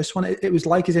the first one. It was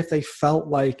like as if they felt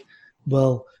like,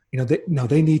 well,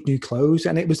 they need new clothes.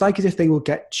 And it was like as if they will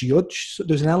get judged. So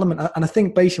there's an element, and I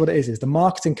think basically what it is the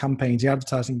marketing campaigns, the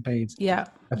advertising campaigns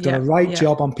have done a right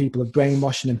job on people of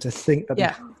brainwashing them to think that they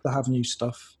have to have new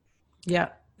stuff. Yeah.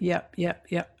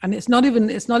 And it's not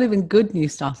even good new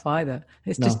stuff either.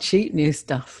 It's just cheap new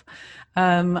stuff.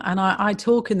 And I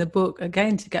talk in the book,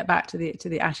 again, to get back to the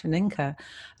Ashaninka,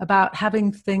 about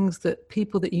having things that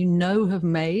people that have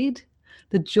made,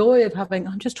 the joy of having,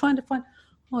 I'm just trying to find,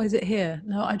 is it here?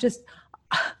 No,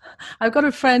 I've got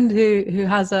a friend who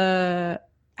has an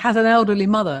elderly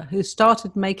mother who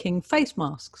started making face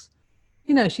masks.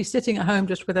 She's sitting at home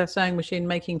just with her sewing machine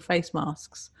making face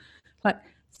masks. Like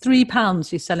 £3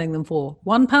 she's selling them for.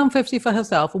 £1.50 for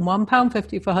herself and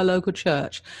 £1.50 for her local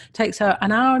church. Takes her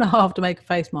an hour and a half to make a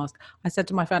face mask. I said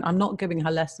to my friend, I'm not giving her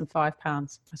less than £5.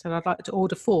 I said, I'd like to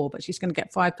order 4, but she's going to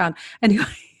get £5.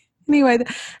 Anyway,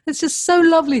 it's just so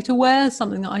lovely to wear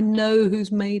something that I know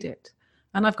who's made it.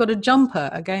 And I've got a jumper,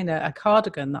 again, a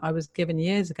cardigan that I was given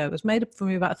years ago. It was made for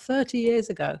me about 30 years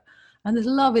ago. And there's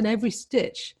love in every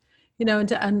stitch.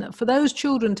 And for those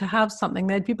children to have something,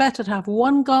 they'd be better to have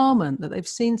one garment that they've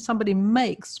seen somebody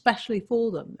make specially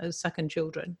for them as second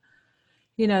children,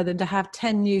 than to have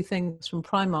 10 new things from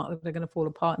Primark that are going to fall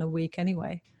apart in a week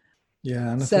anyway.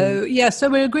 Yeah. So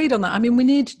we're agreed on that. I mean, we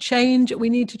need to change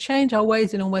our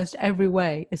ways in almost every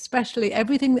way, especially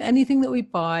anything that we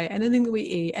buy, anything that we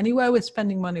eat, anywhere we're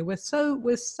spending money. We're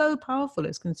so powerful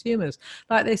as consumers.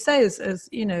 Like they say, as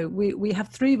we have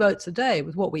 3 votes a day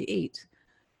with what we eat.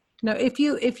 If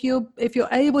you're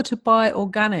able to buy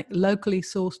organic, locally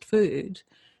sourced food,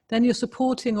 then you're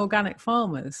supporting organic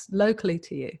farmers locally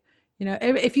to you.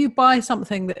 If you buy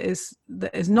something that is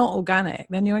not organic,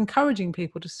 then you're encouraging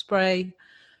people to spray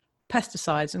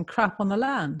pesticides and crap on the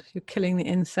land. You're killing the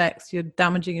insects. You're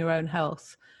damaging your own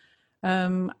health.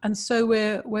 And so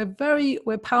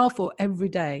we're powerful every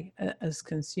day as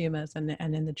consumers and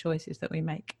in the choices that we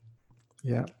make.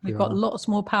 Yeah, we've got lots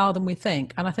more power than we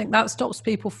think, and I think that stops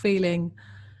people feeling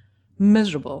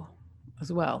miserable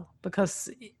as well, because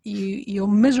you're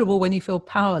miserable when you feel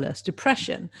powerless.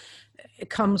 Depression,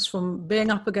 it comes from being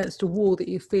up against a wall that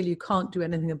you feel you can't do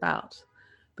anything about.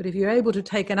 But if you're able to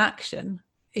take an action,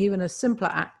 even a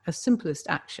simplest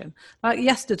action, like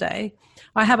yesterday,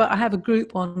 I have a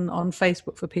group on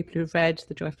Facebook for people who've read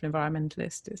The Joyful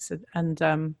Environmentalist,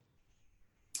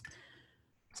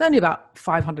 it's only about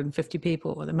 550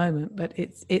 people at the moment, but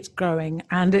it's growing.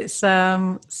 And it's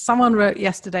someone wrote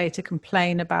yesterday to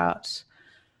complain about.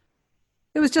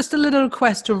 It was just a little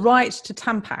request to write to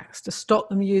Tampax to stop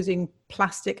them using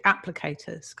plastic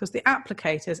applicators, because the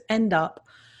applicators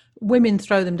women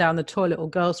throw them down the toilet, or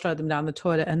girls throw them down the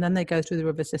toilet, and then they go through the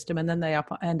river system, and then they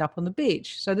end up on the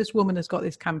beach. So this woman has got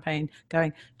this campaign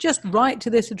going, just write to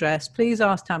this address, please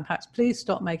ask Tampax, please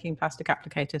stop making plastic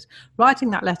applicators. Writing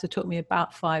that letter took me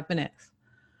about 5 minutes.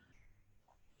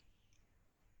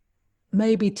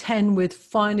 Maybe 10 with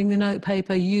finding the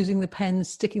notepaper, using the pen,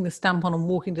 sticking the stamp on and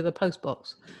walking to the post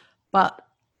box. But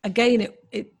again,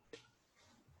 it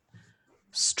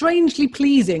strangely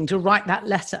pleasing to write that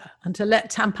letter and to let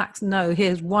Tampax know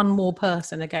here's one more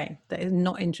person again that is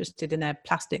not interested in their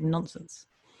plastic nonsense.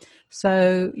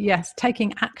 So yes,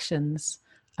 taking actions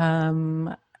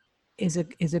is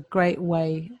a great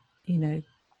way,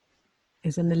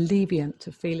 is an alleviant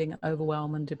to feeling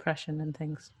overwhelm and depression and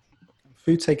things.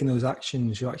 Through taking those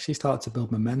actions, you actually start to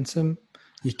build momentum.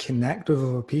 You connect with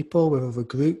other people, with other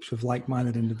groups, with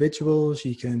like-minded individuals.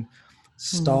 You can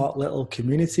start little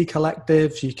community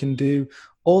collectives. You can do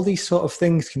all these sort of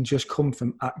things can just come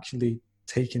from actually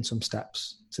taking some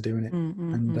steps to doing it.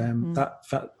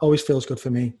 That always feels good for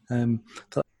me.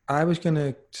 I was going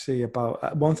to say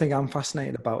about one thing I'm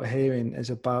fascinated about hearing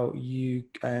is about you,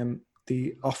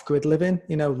 the off-grid living,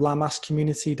 Lammas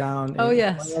community down in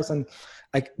Wales. And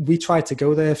like, we tried to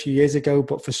go there a few years ago,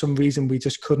 but for some reason we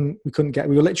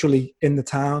were literally in the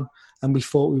town and we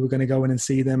thought we were going to go in and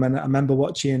see them. And I remember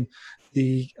watching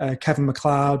the Kevin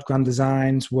MacLeod Grand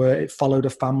Designs, where it followed a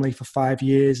family for 5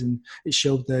 years and it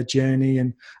showed their journey.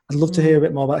 And I'd love to hear a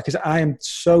bit more about it, because I am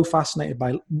so fascinated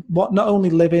by what, not only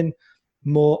living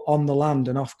more on the land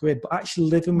and off grid, but actually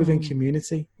living within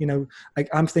community. Like,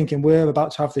 I'm thinking we're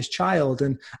about to have this child,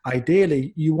 and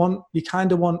ideally you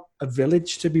kind of want a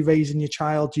village to be raising your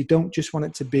child. You don't just want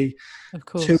it to be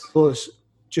two of us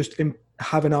just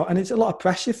having and it's a lot of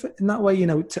pressure in that way,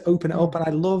 to open it up. And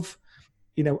I love,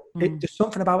 there's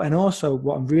something about it. And also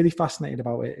what I'm really fascinated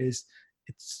about it is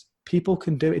it's people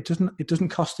can do it. It doesn't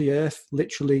cost the earth,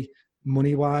 literally,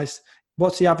 money wise.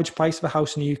 What's the average price of a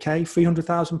house in the UK?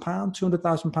 £300,000,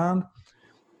 £200,000.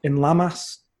 In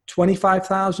Lammas,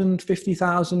 25,000,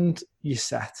 50,000, you're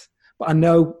set. But I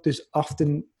know there's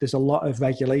a lot of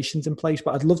regulations in place,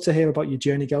 but I'd love to hear about your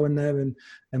journey going there and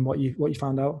what you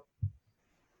found out.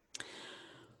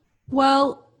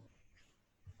 Well,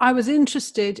 I was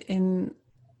interested in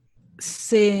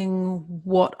seeing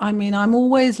I'm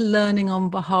always learning on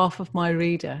behalf of my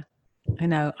reader,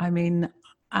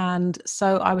 and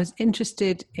so I was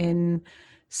interested in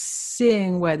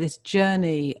seeing where this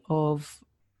journey of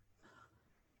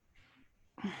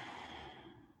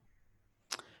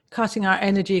cutting our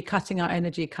energy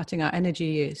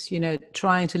use,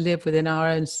 trying to live within our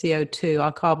own CO2,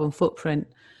 our carbon footprint.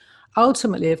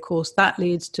 Ultimately, of course, that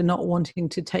leads to not wanting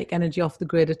to take energy off the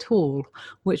grid at all,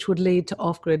 which would lead to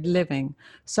off-grid living.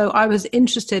 So I was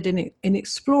interested in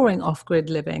exploring off-grid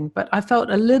living, but I felt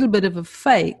a little bit of a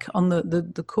fake on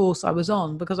the course I was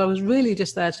on, because I was really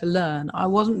just there to learn. I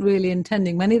wasn't really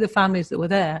intending. Many of the families that were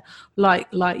there, like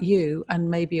you and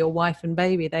maybe your wife and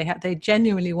baby, they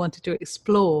genuinely wanted to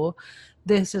explore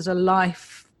this as a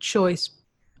life choice.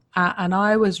 And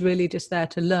I was really just there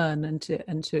to learn and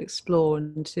to explore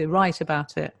and to write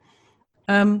about it.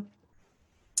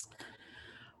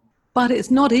 But it's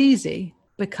not easy,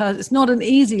 because it's not an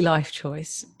easy life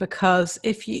choice, because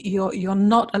if you're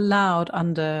not allowed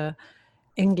under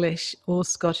English or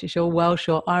Scottish or Welsh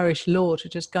or Irish law to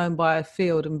just go and buy a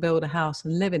field and build a house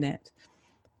and live in it.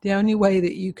 The only way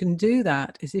that you can do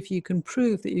that is if you can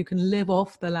prove that you can live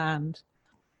off the land.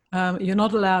 You're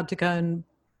not allowed to go and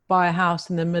buy a house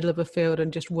in the middle of a field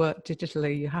and just work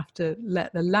digitally. You have to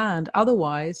let the land.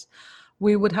 Otherwise,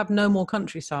 we would have no more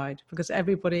countryside, because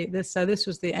this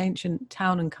was the Ancient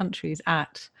Town and Countries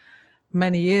Act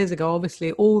many years ago.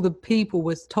 Obviously, all the people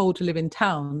was told to live in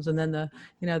towns, and then the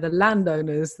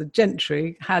landowners, the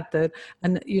gentry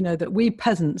that we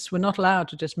peasants were not allowed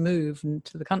to just move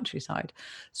into the countryside.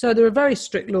 So there are very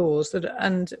strict laws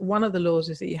and one of the laws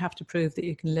is that you have to prove that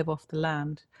you can live off the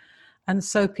land. And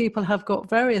so people have got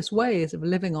various ways of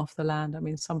living off the land.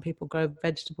 Some people grow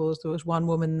vegetables. There was one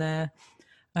woman there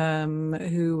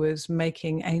who was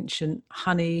making ancient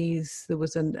honeys. There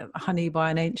was honey by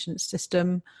an ancient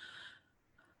system.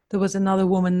 There was another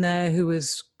woman there who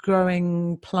was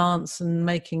growing plants and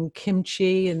making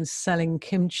kimchi and selling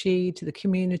kimchi to the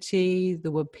community.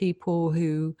 There were people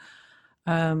who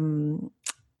are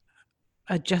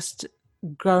just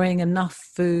growing enough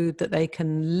food that they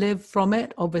can live from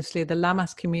it. Obviously, the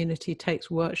Lammas community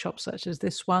takes workshops such as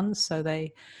this one, so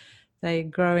they're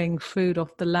growing food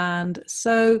off the land.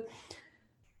 So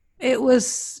it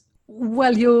was,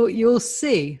 well, you'll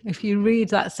see if you read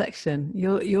that section,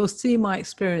 you'll see my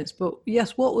experience. But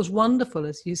yes, what was wonderful,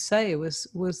 as you say, was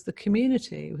the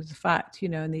community. It was the fact,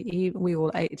 in the evening we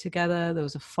all ate together. There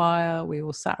was a fire. We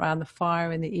all sat around the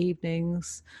fire in the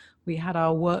evenings. We had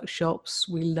our workshops.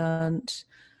 We learnt,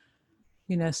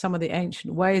 some of the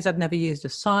ancient ways. I'd never used a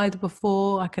scythe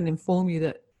before. I can inform you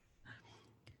that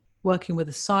working with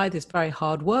a scythe is very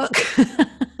hard work.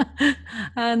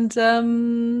 And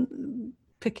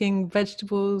picking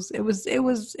vegetables, it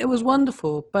was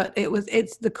wonderful. But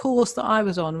it's the course that I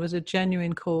was on was a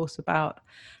genuine course about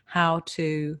how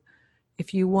to,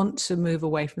 if you want to move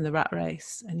away from the rat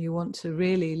race and you want to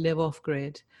really live off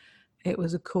grid. It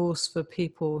was a course for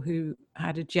people who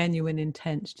had a genuine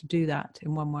intent to do that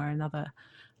in one way or another.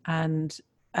 And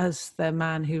as the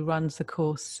man who runs the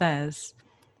course says,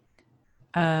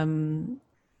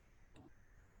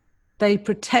 they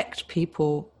protect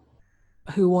people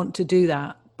who want to do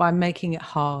that by making it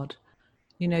hard.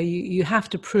 You know, you have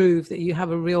to prove that you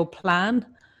have a real plan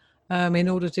in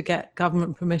order to get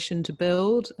government permission to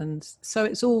build. And so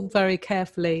it's all very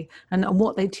carefully. And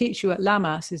what they teach you at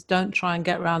Lammas is don't try and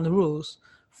get around the rules.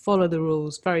 Follow the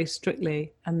rules very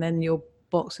strictly, and then your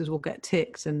boxes will get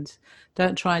ticked, and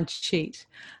don't try and cheat.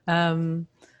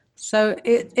 So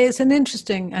it's an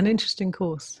interesting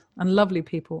course, and lovely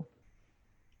people.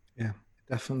 Yeah,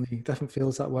 definitely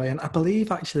feels that way. And I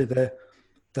believe actually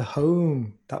the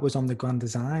home that was on the Grand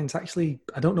Designs, actually,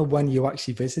 I don't know when you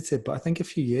actually visited, but I think a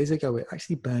few years ago it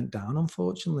actually burnt down,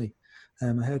 unfortunately. I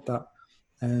heard that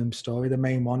story, the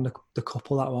main one, the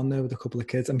couple that were on there with a couple of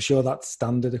kids. I'm sure that's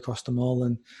standard across them all.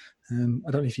 And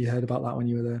I don't know if you heard about that when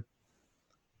you were there.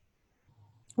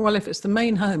 Well, if it's the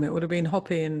main home, it would have been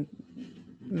Hoppy and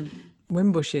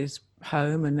Wimbush's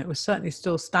home, and it was certainly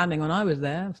still standing when I was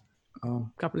there a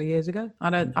couple of years ago.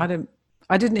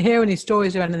 I didn't hear any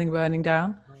stories of anything burning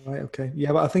down. Right, okay.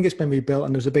 Yeah, but I think it's been rebuilt,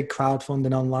 and there was a big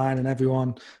crowdfunding online and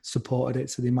everyone supported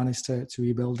it, so they managed to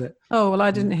rebuild it. Oh, well,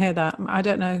 I didn't hear that. I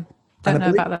don't know. Don't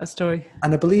know about that story.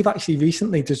 And I believe actually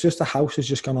recently there's just a house has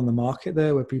just gone on the market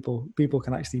there where people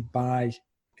can actually buy.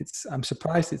 I'm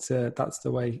surprised that's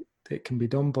the way it can be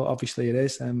done, but obviously it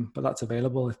is. But that's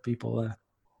available if people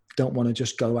don't want to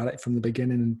just go at it from the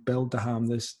beginning and build the home.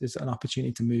 There's an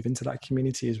opportunity to move into that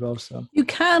community as well. So you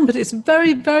can, but it's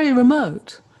very, very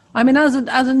remote. I mean, as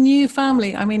a new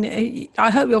family, I mean, I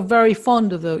hope you're very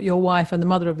fond of your wife and the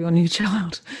mother of your new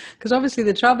child, because obviously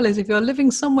the trouble is if you're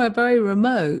living somewhere very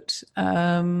remote,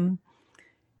 you're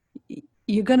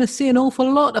going to see an awful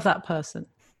lot of that person,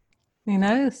 you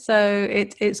know. So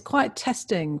it's quite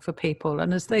testing for people,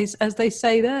 and as they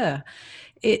say there,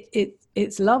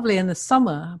 it's lovely in the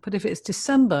summer, but if it's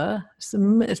December,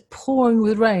 it's pouring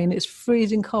with rain, it's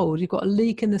freezing cold, you've got a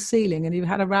leak in the ceiling, and you've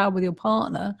had a row with your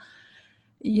partner.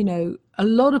 You know, a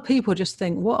lot of people just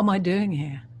think, what am I doing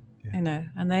here? Yeah. You know,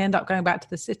 and they end up going back to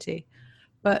the city.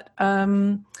 But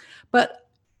in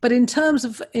terms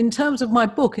of my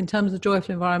book, in terms of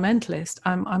Joyful Environmentalist,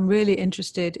 I'm really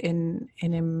interested in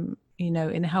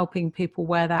helping people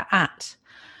where they're at.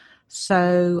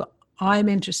 So I'm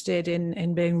interested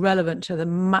in being relevant to the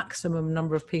maximum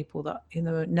number of people that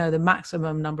know the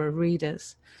maximum number of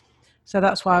readers. So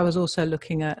that's why I was also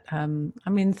looking at,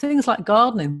 things like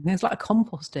gardening, things like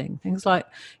composting, things like,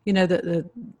 you know, the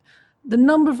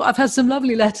number of, I've had some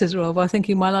lovely letters, Rob, I'm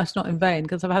thinking my life's not in vain,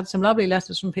 because I've had some lovely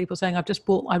letters from people saying,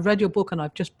 I've read your book and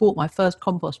I've just bought my first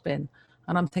compost bin.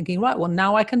 And I'm thinking, right, well,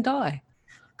 now I can die,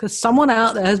 because someone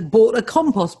out there has bought a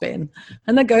compost bin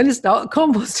and they're going to start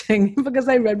composting because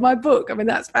they read my book. I mean,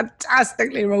 that's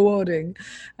fantastically rewarding.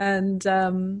 And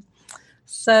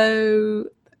so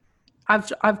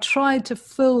I've tried to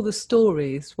fill the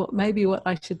stories. What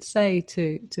I should say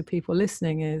to people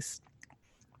listening is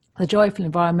The Joyful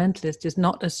Environmentalist is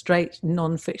not a straight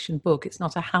non-fiction book. It's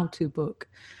not a how-to book.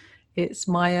 It's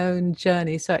my own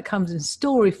journey. So it comes in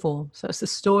story form. So it's the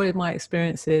story of my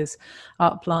experiences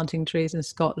out planting trees in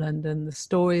Scotland, and the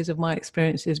stories of my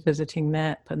experiences visiting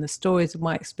Knepp, and the stories of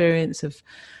my experience of,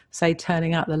 say,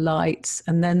 turning out the lights.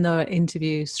 And then there are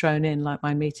interviews thrown in, like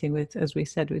my meeting with, as we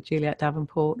said, with Juliet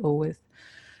Davenport, or with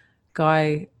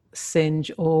Guy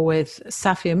Singe, or with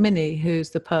Safia Minney, who's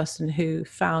the person who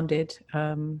founded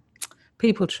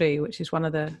People Tree, which is one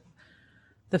of the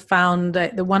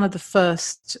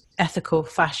first ethical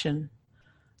fashion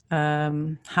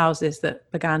houses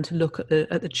that began to look at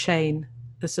the chain,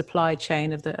 the supply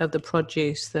chain of the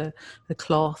produce, the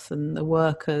cloth and the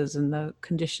workers and the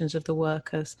conditions of the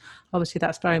workers. Obviously,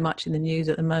 that's very much in the news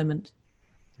at the moment.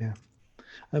 Yeah.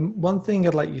 One thing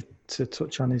I'd like you to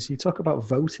touch on is you talk about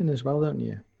voting as well, don't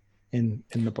you, in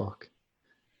the book?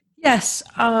 Yes.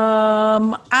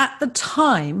 At the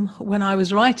time when I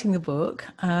was writing the book,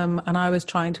 and I was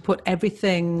trying to put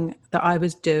everything that I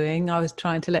was doing, I was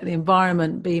trying to let the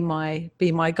environment be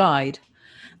my guide.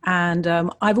 And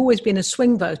I've always been a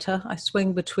swing voter. I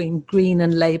swing between Green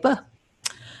and Labour.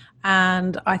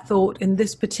 And I thought in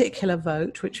this particular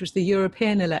vote, which was the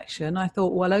European election, I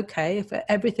thought, well, okay, if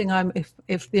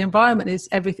the environment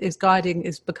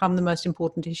is become the most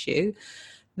important issue,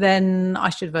 then I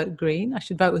should vote Green. I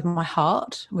should vote with my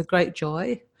heart, with great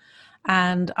joy,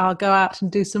 and I'll go out and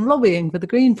do some lobbying for the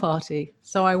Green Party.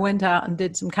 So I went out and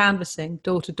did some canvassing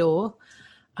door to door.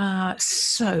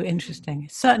 So interesting.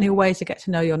 It's certainly a way to get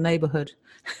to know your neighbourhood,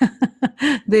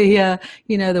 the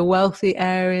wealthy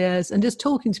areas, and just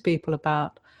talking to people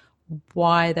about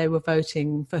why they were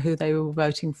voting for who they were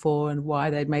voting for and why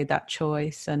they'd made that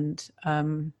choice. And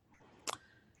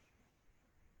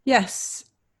yes,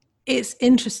 it's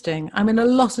interesting. I mean, a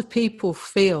lot of people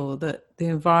feel that the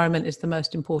environment is the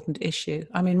most important issue.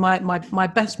 I mean, my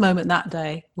best moment that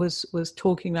day was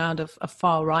talking around a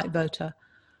far right voter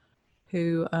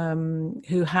who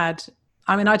had,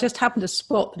 I mean, I just happened to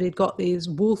spot that he'd got these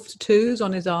wolf tattoos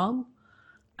on his arm,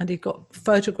 and he'd got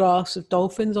photographs of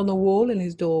dolphins on the wall in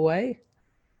his doorway,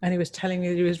 and he was telling me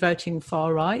that he was voting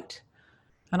far right.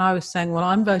 And I was saying, well,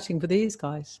 I'm voting for these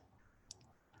guys.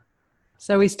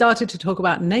 So we started to talk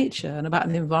about nature and about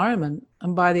the environment.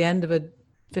 And by the end of a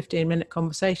 15-minute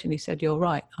conversation, he said, you're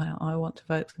right, I want to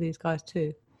vote for these guys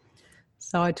too.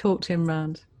 So I talked him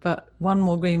round, but one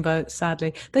more Green vote,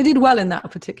 sadly. They did well in that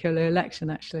particular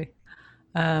election, actually.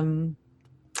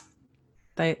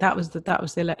 That was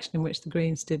the election in which the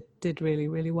Greens did really,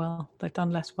 really well. They've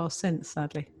done less well since,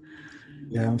 sadly.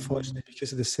 Yeah, unfortunately,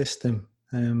 because of the system,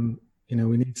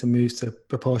 we need to move to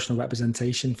proportional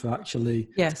representation for actually,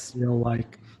 yes,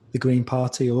 like the Green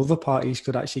Party or other parties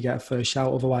could actually get a first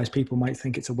shout. Otherwise, people might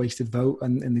think it's a wasted vote,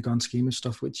 and in the grand scheme of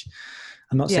stuff, which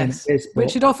I'm not saying it is, but...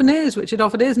 which it often is.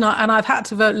 And I've had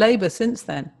to vote Labour since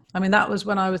then. I mean, that was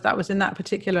in that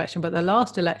particular election, but the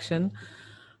last election,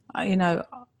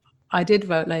 I did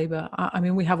vote Labour. I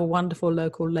mean, we have a wonderful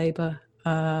local Labour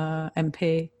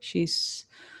MP. She's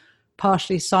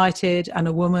partially sighted and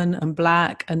a woman and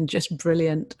black and just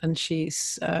brilliant. And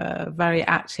she's very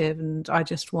active, and I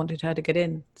just wanted her to get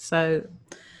in. So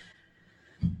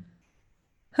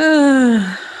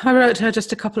I wrote her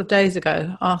just a couple of days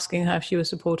ago asking her if she was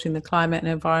supporting the climate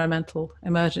and environmental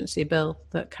emergency bill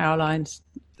that Caroline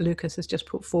Lucas has just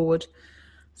put forward.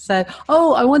 So,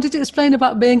 I wanted to explain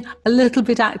about being a little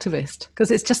bit activist, because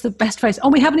it's just the best phrase.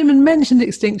 We haven't even mentioned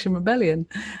Extinction Rebellion.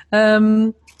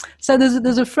 So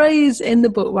there's a phrase in the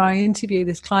book where I interview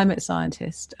this climate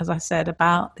scientist, as I said,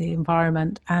 about the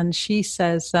environment. And she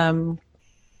says, at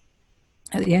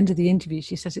the end of the interview,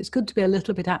 she says, it's good to be a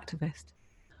little bit activist.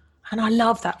 And I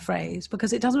love that phrase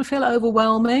because it doesn't feel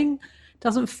overwhelming.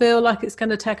 Doesn't feel like it's going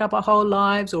to take up our whole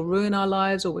lives or ruin our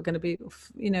lives, or we're going to be,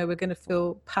 we're going to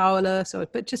feel powerless,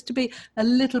 but just to be a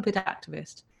little bit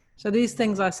activist. So these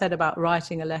things I said about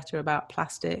writing a letter about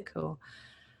plastic, or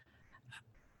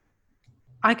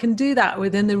I can do that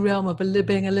within the realm of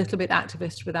being a little bit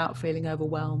activist without feeling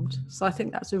overwhelmed. So I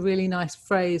think that's a really nice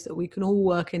phrase that we can all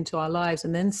work into our lives,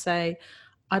 and then say,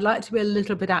 I'd like to be a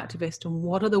little bit activist, and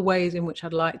what are the ways in which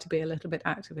I'd like to be a little bit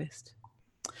activist?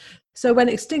 So when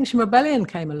Extinction Rebellion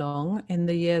came along in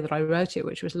the year that I wrote it,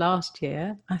 which was last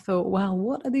year, I thought, well,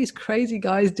 what are these crazy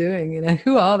guys doing?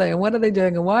 Who are they, and what are they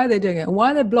doing, and why are they doing it, and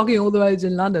why are they blocking all the roads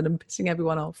in London and pissing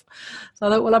everyone off? So I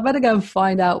thought, well, I better go and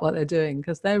find out what they're doing,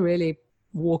 because they're really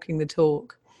walking the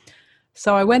talk.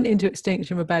 So I went into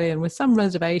Extinction Rebellion with some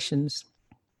reservations.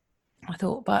 I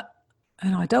thought, but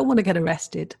I don't want to get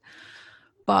arrested,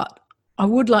 but I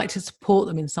would like to support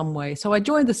them in some way. So I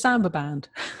joined the Samba band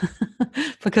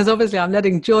because obviously I'm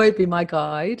letting joy be my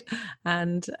guide.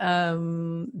 And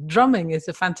drumming is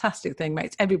a fantastic thing,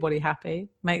 makes everybody happy,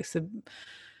 makes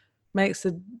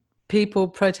the people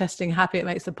protesting happy, it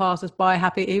makes the passers-by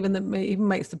happy, even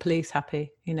makes the police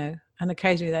happy, and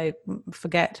occasionally they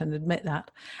forget and admit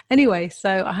that. Anyway,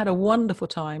 so I had a wonderful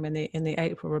time in the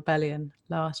April Rebellion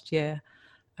last year.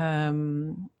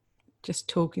 Just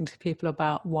talking to people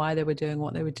about why they were doing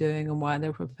what they were doing and why they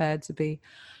were prepared to be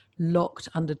locked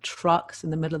under trucks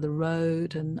in the middle of the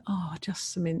road. And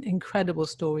just some incredible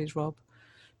stories, Rob.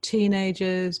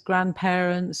 Teenagers,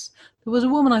 grandparents. There was a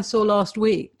woman I saw last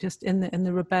week just in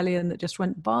the rebellion that just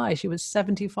went by. She was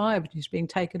 75 and she's being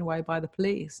taken away by the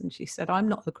police. And she said, I'm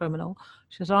not the criminal.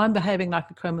 She said, I'm behaving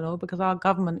like a criminal because our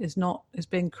government is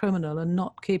being criminal and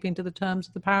not keeping to the terms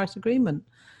of the Paris Agreement.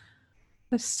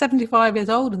 They're 75 years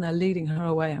old and they're leading her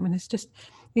away. I mean, it's just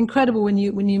incredible when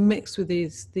you mix with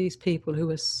these people who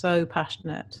are so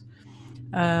passionate.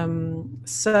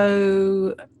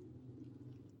 So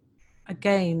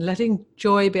again, letting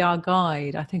joy be our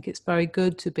guide. I think it's very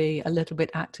good to be a little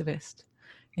bit activist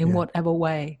in whatever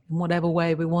way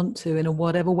we want to, in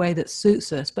whatever way that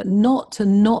suits us, but not to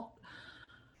not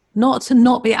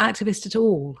be activist at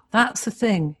all. That's the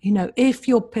thing. If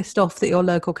you're pissed off that your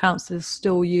local council is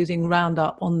still using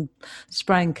Roundup on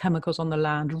spraying chemicals on the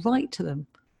land, write to them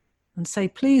and say,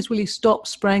 please, will you stop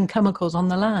spraying chemicals on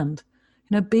the land?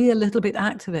 Be a little bit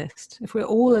activist. If we're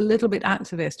all a little bit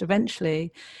activist,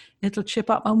 eventually it'll chip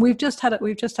up. And we've just had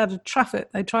a traffic.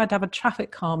 They tried to have a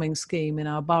traffic calming scheme in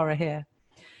our borough here,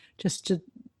 just to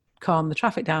calm the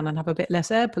traffic down and have a bit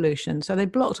less air pollution. So they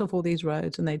blocked off all these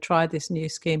roads and they tried this new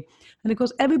scheme. And of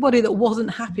course, everybody that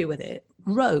wasn't happy with it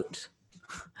wrote.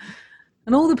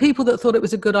 And all the people that thought it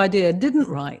was a good idea didn't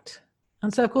write.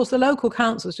 And so, of course, the local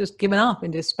council's just given up in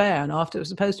despair. And after it was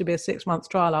supposed to be a 6-month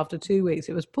trial, after 2 weeks,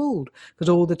 it was pulled because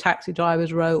all the taxi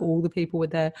drivers wrote, all the people with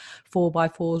their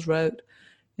 4x4s wrote.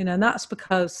 And that's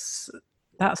because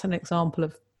that's an example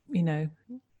of,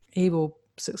 evil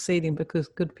succeeding because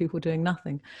good people doing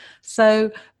nothing. So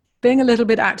being a little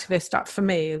bit activist, for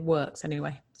me, it works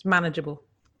anyway. It's manageable.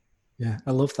 Yeah,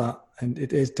 I love that. And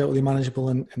it is totally manageable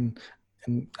and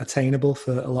attainable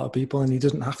for a lot of people. And he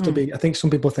doesn't have to be, I think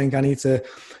some people think I need to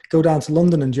go down to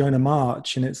London and join a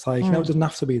march. And it's like, no, it doesn't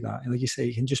have to be that. Like you say,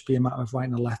 it can just be a matter of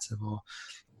writing a letter or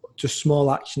just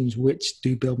small actions which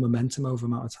do build momentum over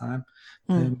amount of time.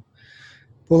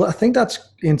 Well, I think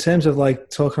that's in terms of like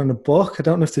talking on the book. I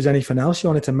don't know if there's anything else you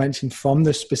wanted to mention from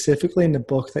this specifically in the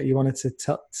book that you wanted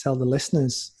to tell the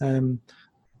listeners.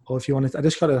 Or if you wanted, I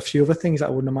just got a few other things that I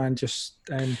wouldn't mind just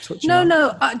touching on.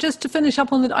 No, just to finish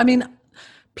up on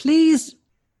please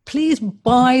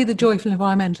buy The Joyful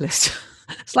Environmentalist.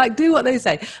 It's like, do what they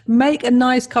say. Make a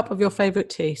nice cup of your favorite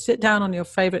tea. Sit down on your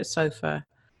favorite sofa,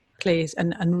 please,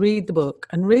 and read the book.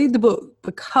 And read the book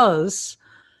because,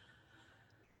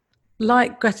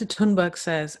 like Greta Thunberg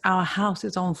says, our house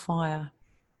is on fire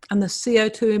and the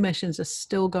CO2 emissions are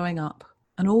still going up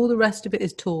and all the rest of it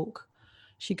is talk.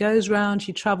 She goes round,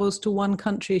 she travels to one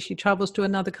country, she travels to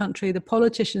another country. The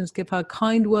politicians give her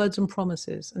kind words and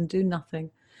promises and do nothing.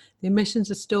 The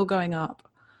emissions are still going up.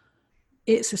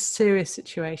 It's a serious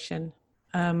situation.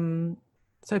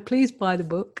 So please buy the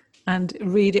book and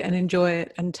read it and enjoy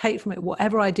it and take from it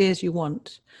whatever ideas you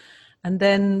want. And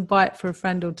then buy it for a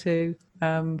friend or two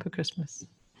for Christmas.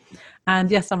 And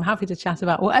yes, I'm happy to chat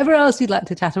about whatever else you'd like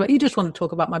to chat about. You just want to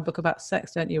talk about my book about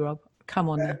sex, don't you, Rob? Come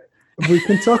on now. We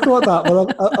can talk about that. Well,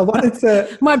 I wanted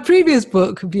to... My previous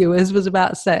book, viewers, was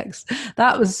about sex.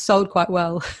 That was sold quite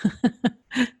well.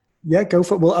 Yeah, go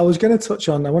for it. Well, I was going to touch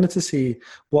on, I wanted to see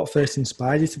what first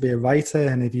inspired you to be a writer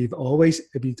and if you've always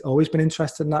been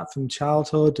interested in that from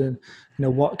childhood and,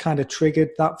 what kind of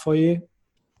triggered that for you?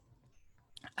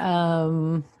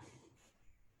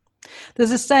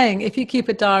 There's a saying, if you keep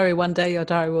a diary, one day your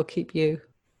diary will keep you.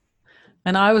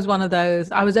 And I was one of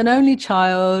those. I was an only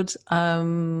child.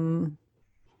 So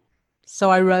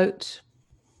I wrote,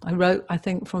 I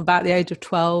think from about the age of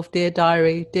 12, dear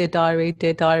diary, dear diary,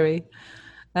 dear diary.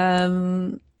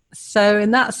 So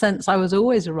in that sense, I was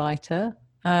always a writer.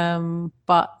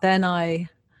 But then I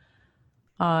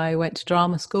went to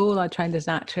drama school. I trained as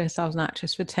an actress. I was an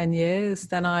actress for 10 years.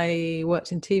 Then I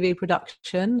worked in TV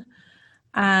production.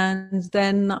 And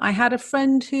then I had a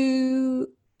friend who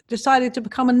decided to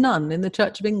become a nun in the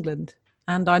Church of England.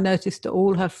 And I noticed that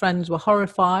all her friends were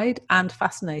horrified and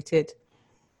fascinated.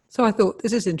 So I thought,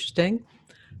 this is interesting.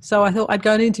 So I thought I'd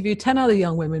go and interview 10 other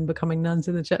young women becoming nuns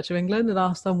in the Church of England and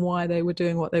ask them why they were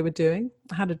doing what they were doing.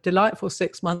 I had a delightful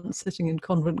 6 months sitting in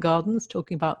convent gardens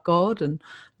talking about God and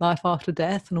life after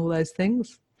death and all those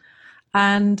things.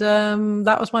 And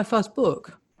that was my first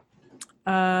book.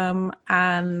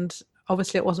 And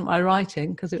obviously it wasn't my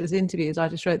writing because it was interviews. I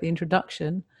just wrote the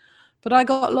introduction. But I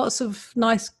got lots of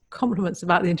nice compliments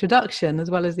about the introduction as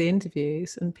well as the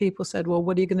interviews. And people said, well,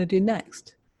 what are you going to do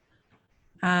next?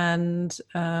 And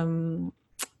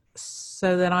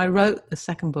so then I wrote the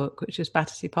second book, which is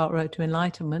Battersea Park Road to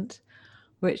Enlightenment,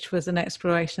 which was an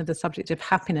exploration of the subject of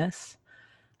happiness,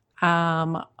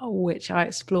 which I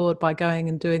explored by going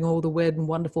and doing all the weird and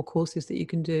wonderful courses that you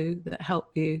can do that help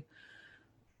you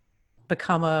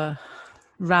become a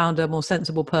rounder, more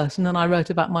sensible person. And I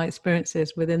wrote about my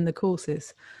experiences within the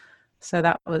courses. So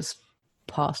that was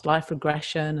past life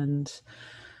regression and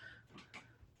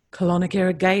colonic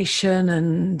irrigation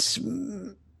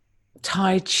and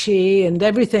Tai Chi and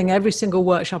everything, every single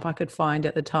workshop I could find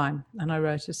at the time. And I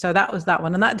wrote it. So that was that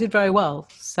one. And that did very well.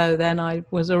 So then I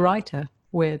was a writer,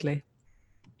 weirdly.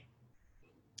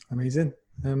 Amazing.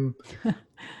 And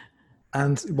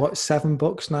what, 7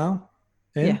 books now?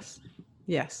 Yes.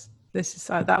 This is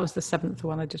that was the 7th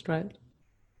one I just wrote.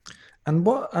 And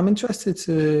what I'm interested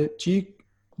to,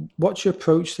 what's your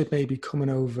approach to maybe coming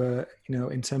over,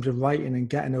 in terms of writing and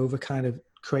getting over kind of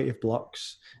creative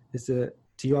blocks? Do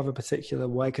you have a particular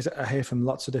way? Because I hear from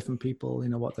lots of different people,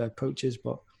 what their approach is,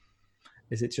 but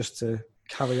is it just to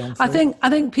carry on? I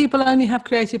think people only have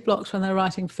creative blocks when they're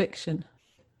writing fiction.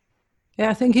 Yeah,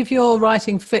 I think if you're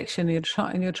writing fiction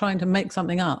and you're trying to make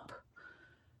something up,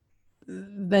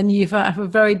 then you have a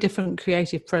very different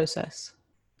creative process.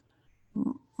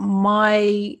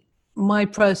 My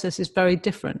process is very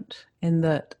different in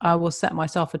that I will set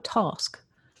myself a task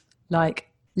like,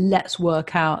 let's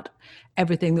work out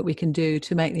everything that we can do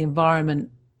to make the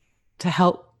environment, to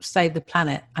help save the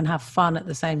planet and have fun at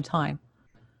the same time.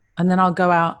 And then I'll go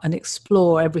out and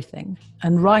explore everything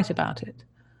and write about it.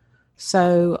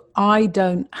 So I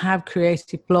don't have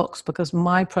creative blocks, because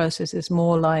my process is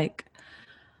more like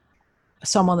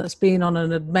someone that's been on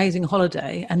an amazing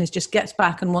holiday and just gets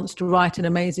back and wants to write an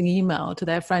amazing email to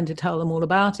their friend to tell them all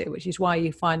about it, which is why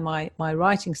you find my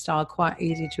writing style quite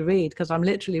easy to read, because I'm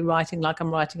literally writing like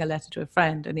I'm writing a letter to a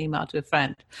friend, an email to a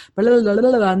friend.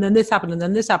 And then this happened, and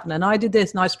then this happened, and I did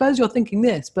this, and I suppose you're thinking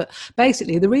this, but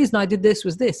basically the reason I did this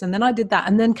was this, and then I did that,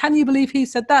 and then can you believe he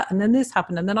said that, and then this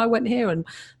happened, and then I went here, and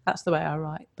that's the way I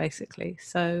write, basically.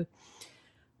 So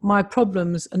my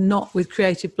problems are not with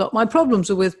creative block. My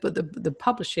problems are with the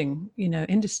publishing,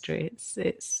 industry.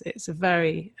 It's a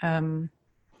very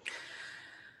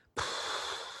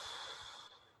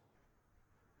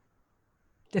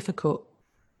difficult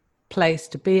place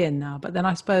to be in now. But then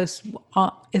I suppose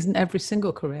isn't every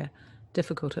single career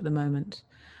difficult at the moment?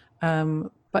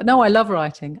 But no, I love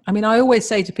writing. I mean, I always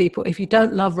say to people, if you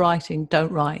don't love writing,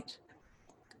 don't write,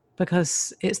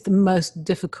 because it's the most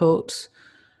difficult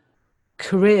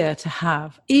career to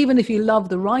have. Even if you love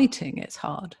the writing, it's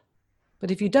hard. But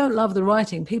if you don't love the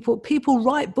writing, people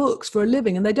write books for a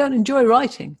living and they don't enjoy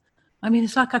writing. I mean,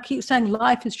 it's like I keep saying,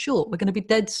 life is short. We're going to be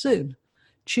dead soon.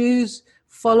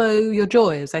 Follow your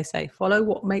joy, as they say. Follow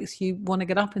what makes you want to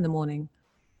get up in the morning.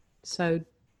 So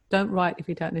don't write if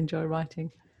you don't enjoy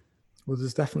writing. Well,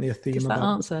 there's definitely a theme Does that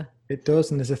about answer? It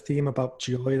does, and there's a theme about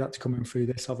joy that's coming through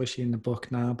this, obviously, in the book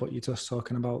now, but you're just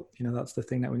talking about, that's the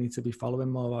thing that we need to be following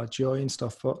more, our joy and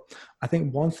stuff. But I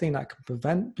think one thing that can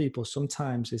prevent people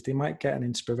sometimes is they might get an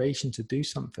inspiration to do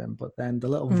something, but then the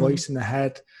little voice in the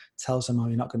head tells them, oh,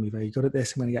 you're not going to be very good at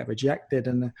this, I'm going to get rejected.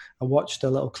 And I watched a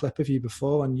little clip of you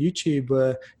before on YouTube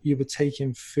where you were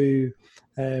taking through,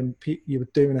 you were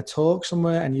doing a talk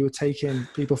somewhere and you were taking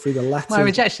people through the letters. My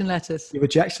rejection letters. Your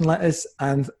rejection letters.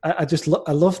 And I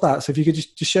love that. So if you could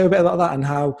just share a bit about that and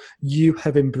how you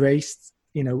have embraced,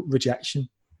 rejection.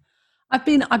 I've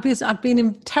been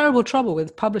in terrible trouble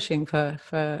with publishing for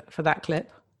that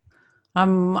clip.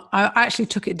 I actually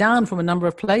took it down from a number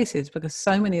of places because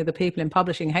so many of the people in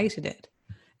publishing hated it,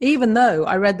 even though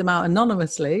I read them out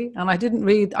anonymously and I didn't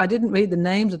read the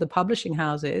names of the publishing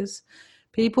houses.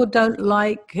 People don't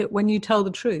like it when you tell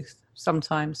the truth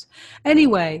sometimes.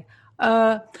 Anyway,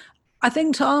 I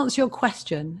think to answer your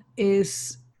question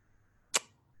is,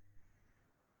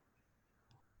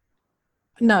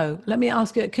 no, let me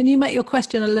ask you, can you make your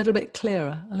question a little bit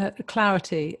clearer,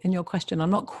 clarity in your question? I'm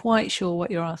not quite sure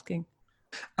what you're asking.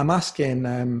 I'm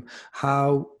asking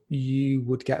how you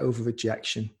would get over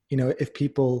rejection. If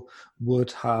people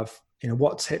would have,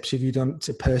 what tips have you done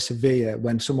to persevere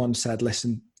when someone said,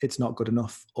 listen, it's not good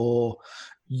enough, or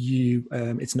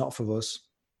it's not for us?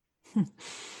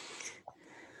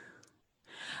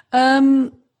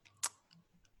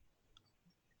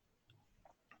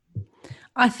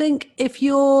 I think if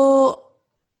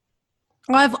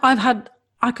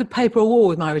I could paper a wall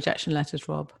with my rejection letters,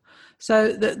 Rob.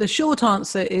 So the short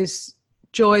answer is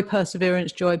joy,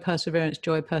 perseverance, joy, perseverance,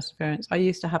 joy, perseverance. I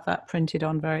used to have that printed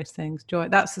on various things. Joy,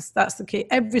 that's the key.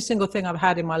 Every single thing I've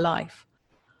had in my life,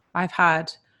 I've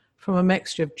had from a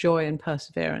mixture of joy and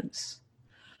perseverance.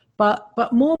 But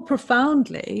more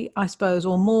profoundly, I suppose,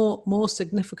 or more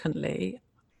significantly,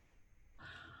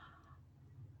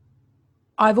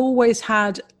 I've always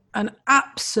had an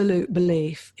absolute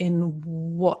belief in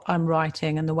what I'm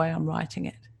writing and the way I'm writing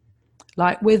it.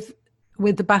 Like with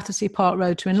the Battersea Park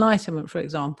Road to Enlightenment, for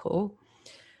example,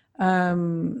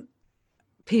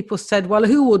 people said, well,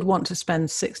 who would want to spend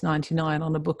 $6.99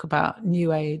 on a book about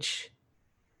New Age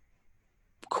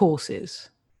courses?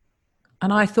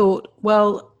 And I thought,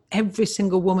 well, every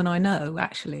single woman I know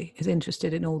actually is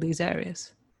interested in all these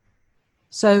areas.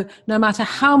 So no matter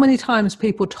how many times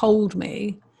people told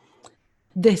me,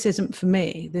 this isn't for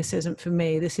me, this isn't for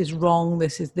me, this is wrong,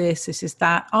 this is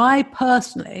that, I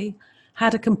personally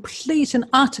had a complete and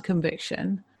utter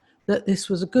conviction that this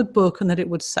was a good book and that it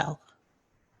would sell.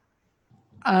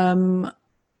 And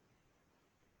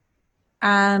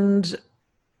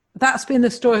that's been the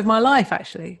story of my life,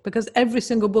 actually, because every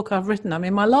single book I've written, I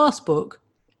mean, my last book,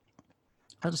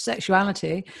 on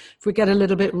sexuality, if we get a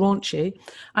little bit raunchy,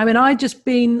 I mean, I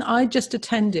just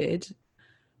attended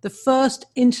the first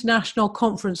international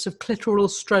conference of clitoral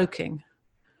stroking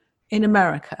in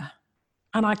America.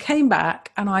 And I came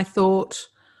back and I thought,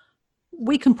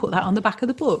 we can put that on the back of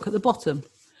the book at the bottom.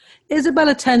 Isabel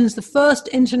attends the first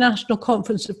international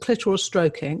conference of clitoral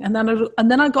stroking. And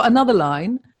then I got another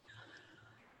line.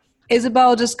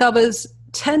 Isabel discovers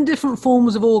 10 different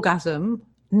forms of orgasm,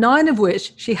 9 of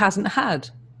which she hasn't had,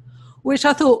 which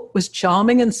I thought was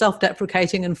charming and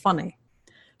self-deprecating and funny.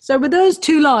 So with those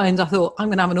 2 lines, I thought, I'm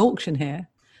going to have an auction here.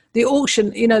 The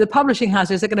auction, you know, the publishing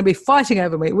houses are going to be fighting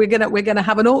over me. We're going to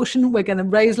have an auction. We're going to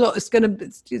raise lots.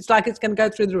 It's like it's going to go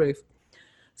through the roof.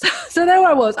 So there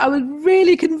I was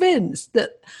really convinced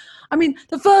that, I mean,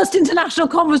 the first international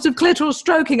conference of clitoral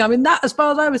stroking, I mean, that, as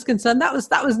far as I was concerned, that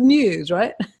was news,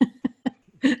 right?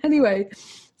 Anyway,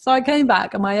 so I came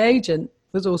back and my agent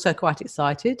was also quite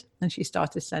excited and she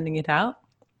started sending it out.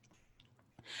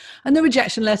 And the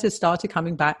rejection letters started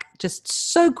coming back just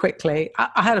so quickly.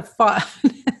 I had a fire.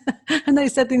 And they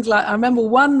said things like, I remember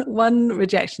one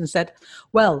rejection said,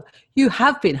 well, you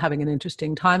have been having an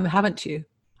interesting time, haven't you?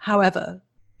 However,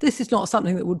 this is not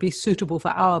something that would be suitable for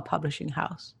our publishing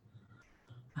house.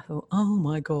 I thought, oh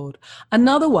my God.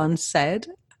 Another one said,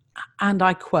 and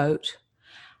I quote,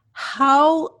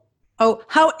 how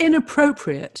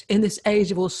inappropriate in this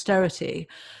age of austerity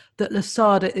that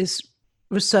Lasada is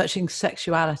researching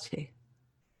sexuality.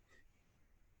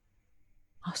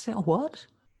 I said, what?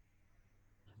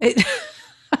 You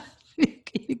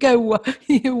go,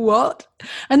 what?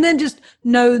 And then just,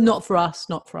 no, not for us,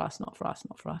 not for us, not for us,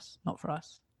 not for us, not for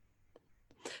us.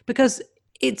 Because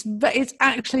it's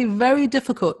actually very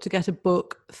difficult to get a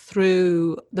book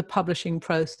through the publishing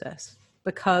process,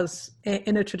 because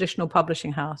in a traditional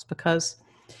publishing house, because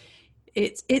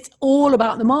it's all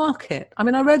about the market. I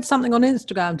mean, I read something on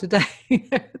Instagram today,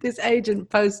 this agent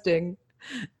posting,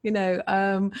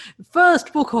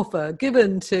 first book offer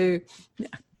given to,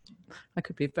 I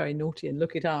could be very naughty and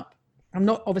look it up. I'm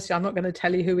not going to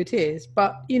tell you who it is,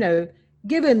 but,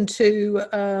 given to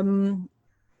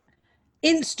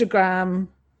Instagram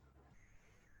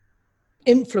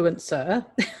influencer.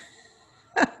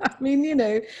 I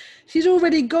mean, she's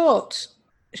already got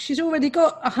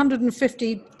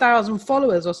 150,000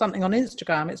 followers or something on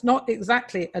Instagram. It's not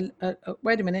exactly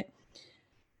wait a minute.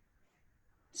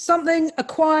 Something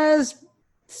acquires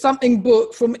something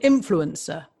book from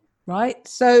influencer, right?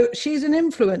 So she's an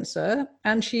influencer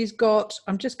and she's got,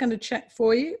 I'm just going to check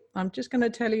for you. I'm just going to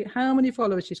tell you how many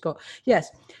followers she's got.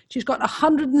 Yes, she's got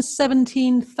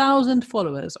 117,000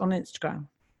 followers on Instagram.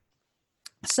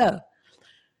 So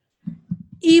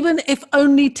even if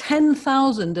only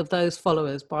 10,000 of those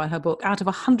followers buy her book out of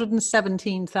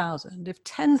 117,000, if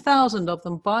 10,000 of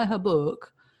them buy her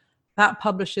book, that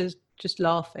publisher's just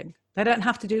laughing. They don't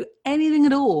have to do anything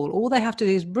at all. All they have to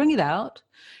do is bring it out.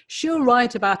 She'll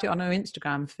write about it on her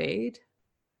Instagram feed.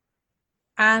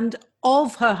 And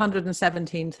of her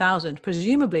 117,000,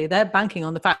 presumably they're banking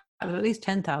on the fact that at least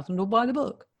 10,000 will buy the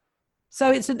book.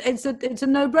 So it's a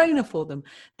no-brainer for them.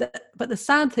 But the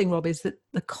sad thing, Rob, is that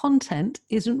the content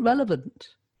isn't relevant.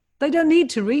 They don't need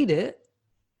to read it.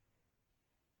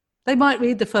 They might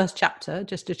read the first chapter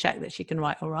just to check that she can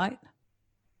write all right,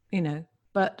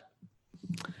 but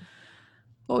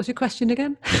what was your question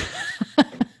again?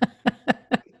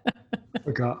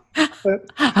 Forgot.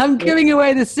 I'm giving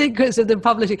away the secrets of the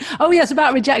publishing. Oh yes,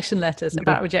 about rejection letters.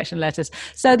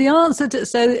 So the answer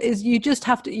is you just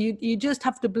have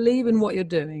to believe in what you're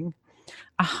doing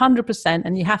 100%,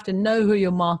 and you have to know who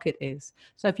your market is.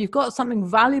 So if you've got something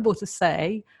valuable to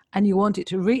say and you want it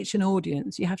to reach an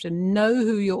audience, you have to know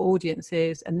who your audience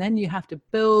is, and then you have to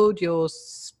build your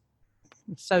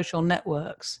social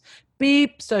networks.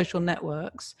 Be social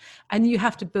networks, and you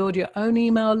have to build your own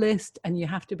email list, and you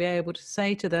have to be able to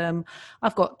say to them,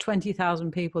 I've got 20,000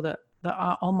 people that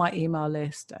are on my email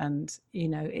list, and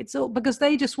it's all because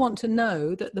they just want to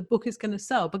know that the book is going to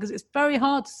sell, because it's very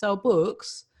hard to sell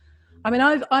books. I mean,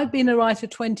 I've been a writer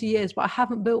 20 years, but I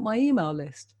haven't built my email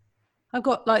list. I've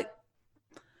got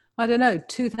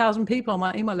 2,000 people on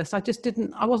my email list. I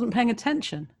wasn't paying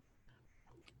attention.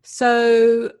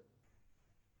 So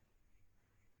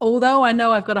although I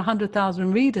know I've got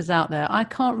 100,000 readers out there, I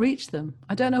can't reach them.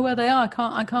 I don't know where they are.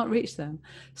 I can't reach them.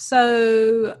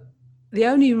 So the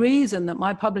only reason that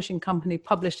my publishing company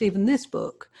published even this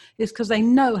book is because they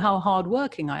know how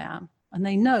hardworking I am, and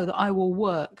they know that I will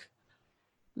work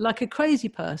like a crazy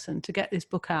person to get this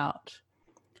book out.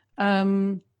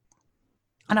 And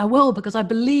I will, because I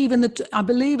believe in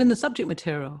the subject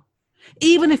material.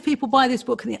 Even if people buy this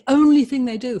book and the only thing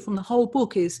they do from the whole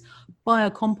book is buy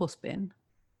a compost bin,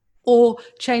 or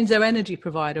change their energy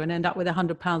provider and end up with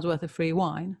 £100 worth of free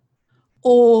wine,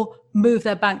 or move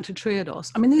their bank to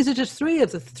Triodos. I mean, these are just three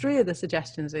of the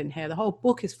suggestions in here. The whole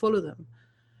book is full of them.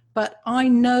 But I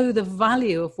know the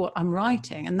value of what I'm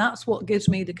writing, and that's what gives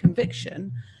me the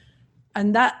conviction.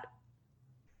 And that,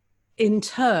 in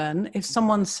turn, if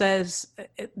someone says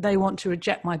they want to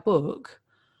reject my book,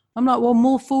 I'm like, well,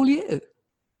 more fool you.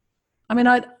 I mean,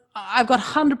 I've got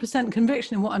 100%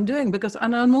 conviction in what I'm doing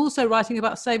and I'm also writing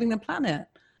about saving the planet.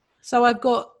 So I've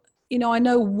got, I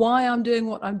know why I'm doing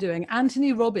what I'm doing.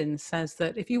 Anthony Robbins says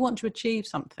that if you want to achieve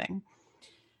something,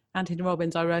 Anthony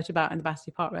Robbins, I wrote about in the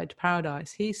Battersea Park Road to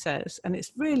Paradise, he says, and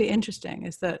it's really interesting,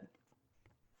 is that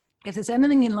if there's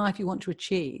anything in life you want to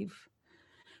achieve,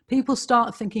 people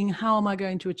start thinking, how am I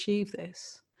going to achieve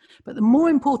this? But the more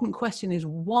important question is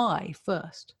why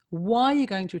first. Why are you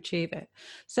going to achieve it?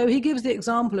 So he gives the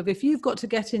example of if you've got to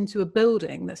get into a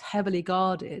building that's heavily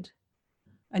guarded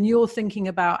and you're thinking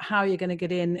about how you're going to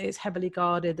get in, it's heavily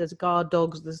guarded, there's guard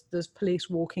dogs, there's police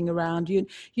walking around, you're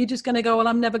just going to go, well,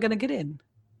 I'm never going to get in.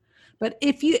 But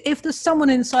if there's someone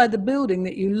inside the building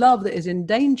that you love that is in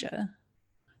danger,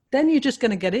 then you're just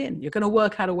going to get in. You're going to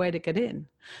work out a way to get in.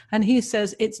 And he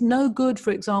says it's no good,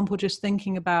 for example, just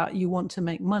thinking about you want to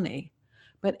make money.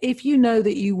 But if you know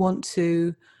that you want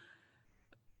to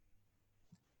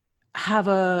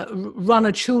run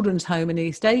a children's home in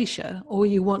East Asia, or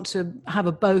you want to have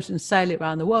a boat and sail it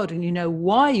around the world, and you know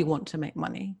why you want to make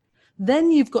money,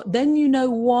 then you know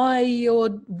why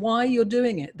you're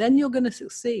doing it. Then you're going to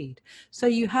succeed. So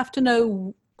you have to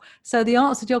know. So the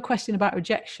answer to your question about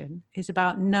rejection is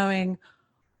about knowing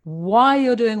why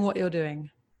you're doing what you're doing.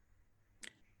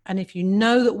 And if you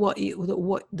know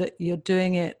that you're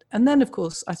doing it, and then of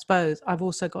course, I suppose I've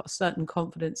also got a certain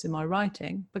confidence in my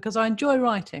writing because I enjoy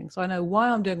writing. So I know why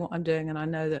I'm doing what I'm doing, and I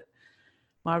know that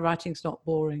my writing's not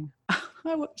boring.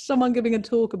 I watched someone giving a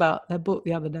talk about their book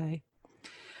the other day,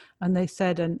 and they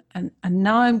said, and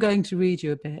now I'm going to read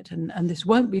you a bit, and this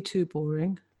won't be too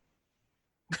boring.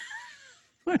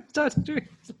 I started doing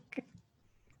something.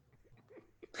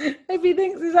 If he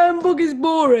thinks his own book is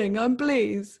boring, I'm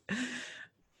pleased.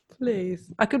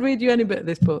 Please. I could read you any bit of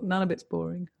this book. None of it's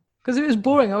boring. Because if it was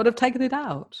boring, I would have taken it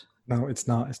out. No, it's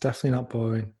not. It's definitely not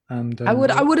boring. And I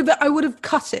would have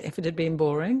cut it if it had been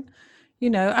boring.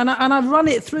 And I've run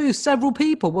it through several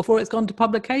people before it's gone to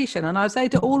publication. And I say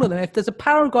to all of them, if there's a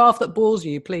paragraph that bores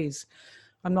you, please,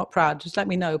 I'm not proud. Just let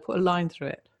me know. Put a line through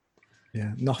it.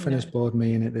 Yeah, nothing has bored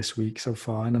me in it this week so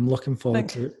far, and I'm looking forward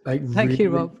to it. Thank you,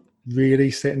 Rob.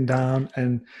 Really sitting down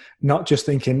and not just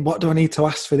thinking, what do I need to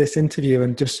ask for this interview?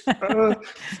 And just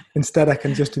instead, I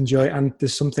can just enjoy it. And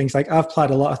there's some things like I've applied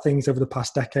a lot of things over the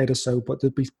past decade or so, but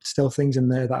there'll be still things in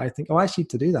there that I think, I actually need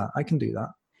to do that. I can do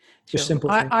that. Just sure. simple.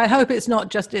 I hope it's not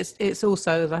just it's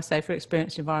also, as I say, for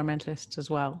experienced environmentalists as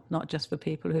well, not just for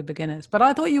people who are beginners. But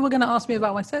I thought you were going to ask me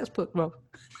about my sex book, Rob.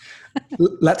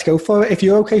 Let's go for it. If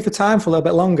you're okay for time for a little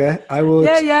bit longer, I would.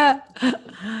 Yeah.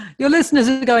 Your listeners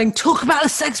are going, talk about the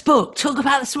sex book. Talk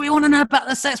about this. We want to know about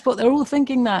the sex book. They're all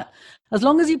thinking that. As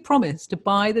long as you promise to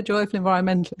buy The Joyful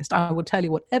Environmentalist, I will tell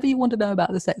you whatever you want to know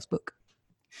about the sex book.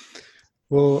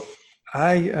 Well,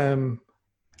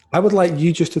 I would like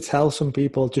you just to tell some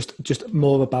people just a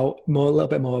little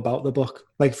bit more about the book.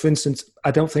 Like, for instance,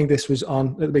 I don't think this was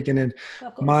on at the beginning.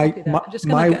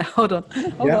 Hold on.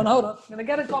 I'm going to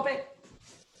get a copy.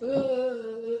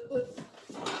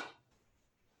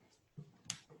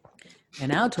 We're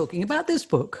now talking about this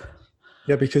book.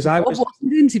 Yeah, because I was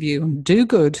an interview on Do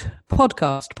Good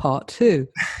podcast part 2.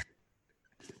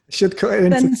 Should cut it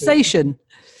into sensation.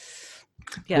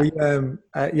 Yeah.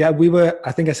 We were.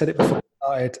 I think I said it before.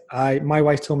 My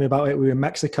wife told me about it. We were in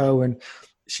Mexico and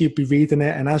she'd be reading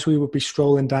it, and as we would be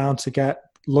strolling down to get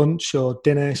lunch or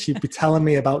dinner, she'd be telling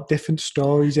me about different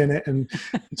stories in it, and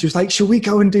she was like, should we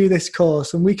go and do this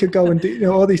course? And we could go and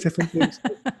do all these different things.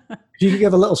 If you could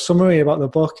give a little summary about the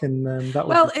book, and that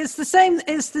would it's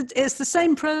the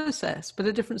same process but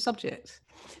a different subject.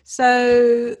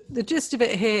 So the gist of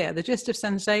it here, the gist of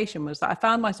Sensation, was that I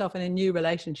found myself in a new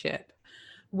relationship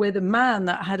with a man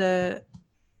that had a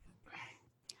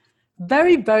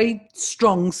very, very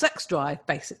strong sex drive,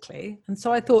 basically. And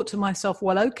so I thought to myself,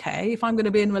 well, okay, if I'm going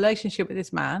to be in a relationship with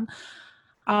this man,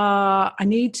 I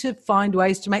need to find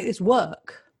ways to make this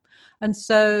work. And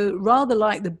so rather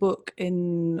like the book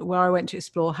where I went to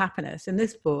explore happiness, in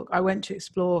this book, I went to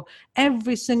explore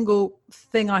every single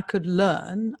thing I could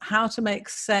learn, how to make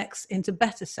sex into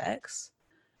better sex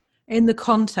in the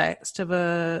context of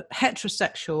a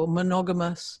heterosexual,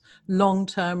 monogamous,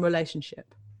 long-term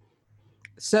relationship.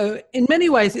 So in many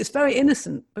ways, it's very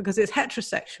innocent because it's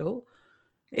heterosexual,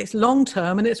 it's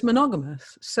long-term, and it's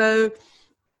monogamous. So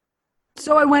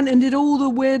I went and did all the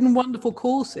weird and wonderful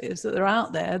courses that are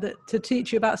out there to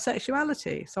teach you about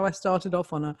sexuality. So I started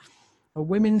off on a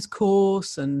women's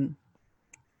course, and,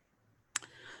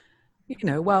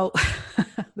 the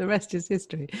rest is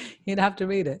history. You'd have to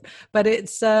read it. But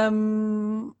it's,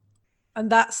 and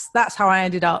that's how I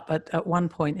ended up at one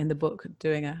point in the book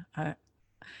doing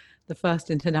the first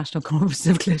international conference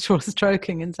of clitoral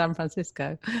stroking in San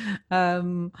Francisco.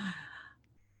 And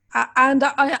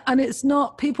it's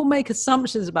not, people make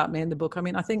assumptions about me in the book. I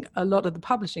mean, I think a lot of the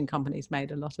publishing companies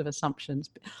made a lot of assumptions.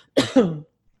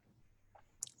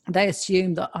 They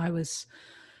assumed that I was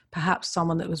perhaps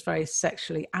someone that was very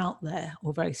sexually out there,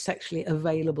 or very sexually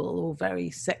available, or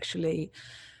very sexually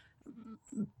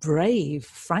brave,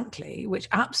 frankly, which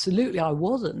absolutely I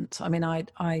wasn't. I mean, I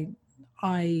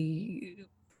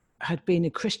had been a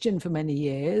Christian for many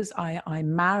years. I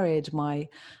married my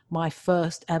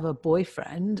first ever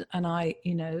boyfriend, and I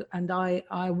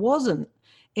wasn't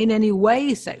in any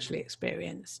way sexually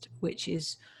experienced, which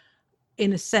is,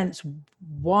 in a sense,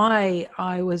 why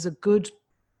I was a good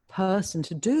person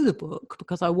to do the book,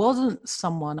 because I was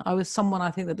someone I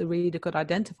think that the reader could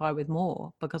identify with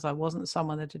more, because I wasn't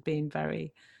someone that had been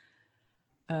very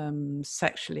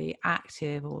sexually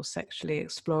active or sexually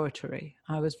exploratory.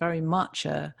 I was very much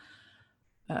a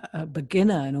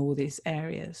beginner in all these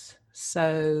areas.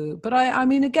 So, but I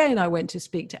mean, again, I went to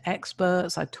speak to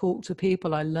experts, I talked to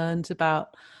people, I learned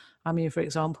about, I mean, for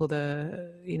example,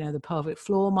 the pelvic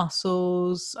floor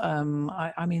muscles. There's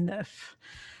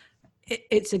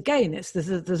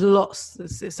lots.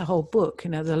 It's a whole book.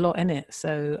 There's a lot in it.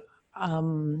 So I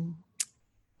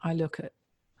look at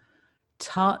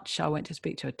touch. I went to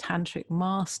speak to a tantric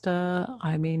master.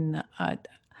 I mean,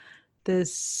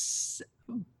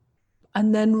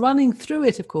 and then running through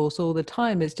it, of course, all the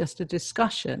time is just a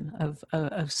discussion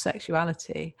of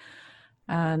sexuality,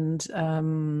 and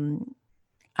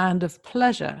of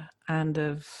pleasure, and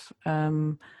of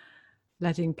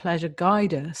letting pleasure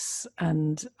guide us.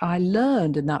 And I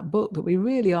learned in that book that we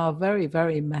really are very,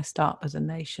 very messed up as a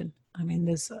nation. I mean,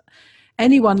 there's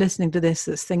anyone listening to this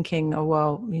that's thinking, oh,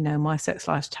 well, my sex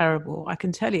life's terrible. I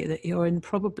can tell you that you're in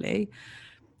probably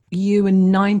you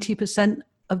and 90%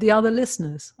 of the other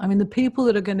listeners. I mean, the people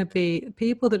that are going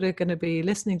to be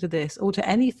listening to this, or to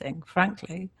anything,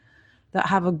 frankly, that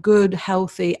have a good,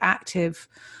 healthy, active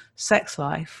sex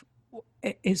life,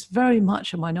 is very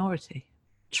much a minority.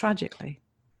 Tragically,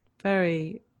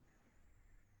 very,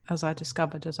 as I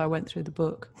discovered as I went through the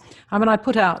book. I mean, I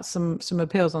put out some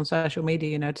appeals on social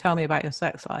media, tell me about your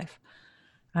sex life.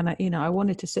 And I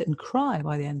wanted to sit and cry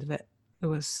by the end of it. There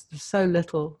was so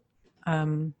little,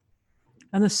 and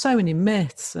there's so many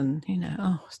myths, and,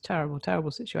 it's a terrible,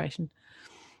 terrible situation.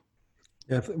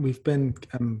 Yeah, we've been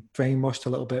brainwashed a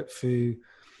little bit through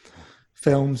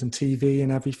films and TV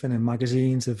and everything, and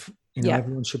magazines of,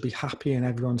 everyone should be happy and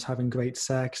everyone's having great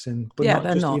sex, but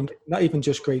not even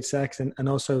just great sex, and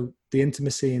also the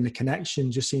intimacy and the connection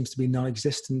just seems to be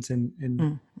non-existent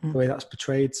in the way that's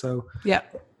portrayed. So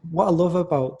what I love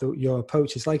about your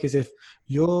approach is like as if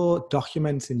you're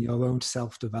documenting your own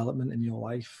self-development in your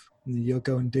life. And you're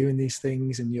going doing these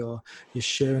things, and you're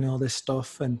sharing all this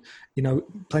stuff, and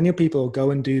plenty of people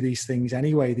go and do these things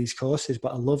anyway, these courses,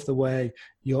 but I love the way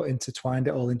you're intertwined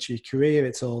it all into your career.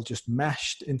 It's all just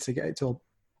meshed into, it's all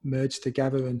merged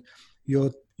together, and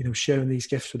you're sharing these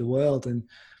gifts with the world, and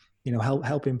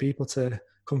helping people to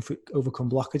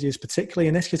overcome blockages, particularly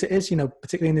in this, because it is,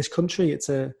 particularly in this country, it's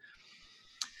a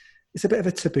bit of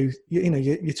a taboo.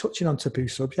 You're touching on taboo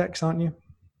subjects, aren't you?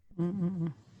 Mm-hmm.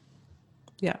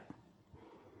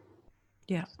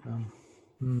 Yeah.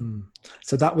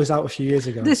 So that was out a few years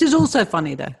ago. This is also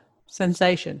funny, though.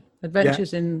 Sensation.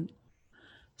 Adventures in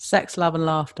Sex, Love and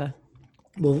Laughter.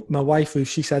 Well, my wife, Ruth,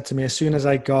 she said to me, as soon as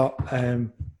I got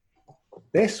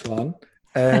this one,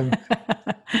 the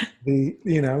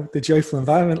Joyful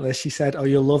Environment list, she said, oh,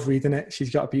 you'll love reading it.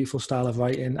 She's got a beautiful style of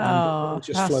writing, and it'll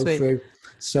just flow through.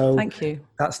 So thank you.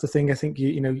 That's the thing. I think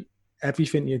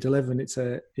everything you're delivering, it's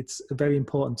a very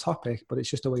important topic, but it's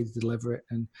just a way to deliver it.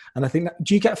 And I think that,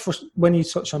 do you get when you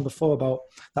touched on before about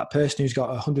that person who's got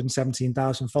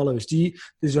 117,000 followers,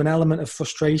 there's an element of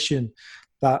frustration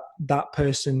that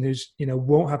person who's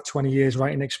won't have 20 years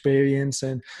writing experience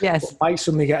and might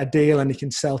suddenly get a deal and he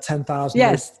can sell 10,000.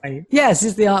 Yes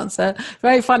is the answer.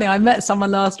 Very funny. I met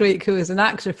someone last week who is an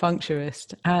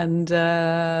acupuncturist, and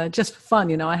just for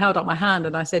fun, I held up my hand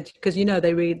and I said, because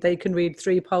they can read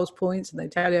 3 pulse points and they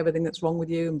tell you everything that's wrong with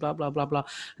you and blah blah blah blah.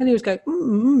 And he was going,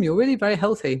 you're really very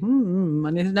healthy.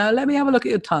 And he said, no, let me have a look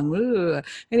at your tongue.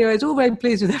 Anyway, he's all very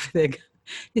pleased with everything.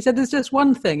 He said, there's just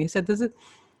one thing. He said that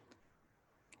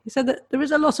there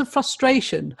is a lot of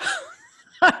frustration.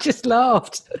 I just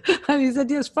laughed. And he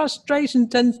said, yes, frustration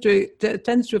tends to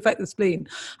affect the spleen.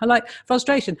 And like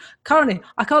frustration, currently,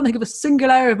 I can't think of a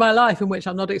single area of my life in which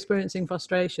I'm not experiencing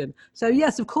frustration. So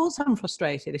yes, of course I'm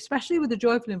frustrated, especially with the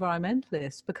Joyful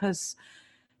Environmentalist, because,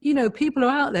 people are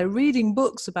out there reading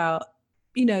books about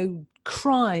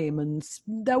crime, and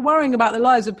they're worrying about the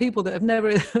lives of people that have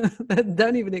never that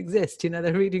don't even exist.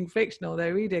 They're reading fiction, or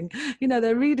they're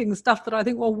reading stuff that I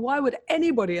think, well, why would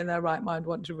anybody in their right mind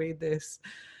want to read this?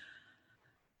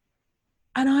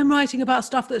 And I'm writing about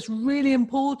stuff that's really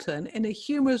important in a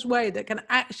humorous way that can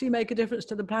actually make a difference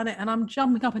to the planet. And I'm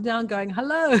jumping up and down going,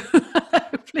 hello,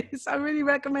 please, I really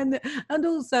recommend it. And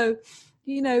also,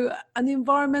 and the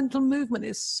environmental movement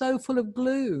is so full of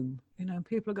gloom.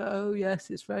 People go, oh, yes,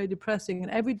 it's very depressing.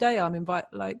 And every day I'm invited,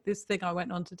 like this thing I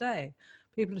went on today,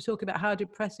 people are talking about how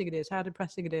depressing it is.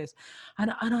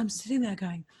 And I'm sitting there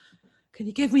going, can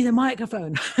you give me the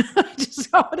microphone?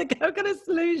 I want to go get a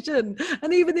solution.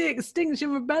 And even the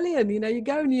Extinction Rebellion, you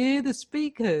go and you hear the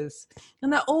speakers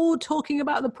and they're all talking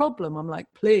about the problem. I'm like,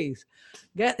 please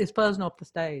get this person off the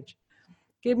stage.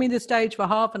 Give me the stage for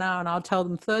half an hour and I'll tell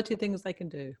them 30 things they can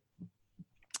do.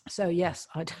 So yes,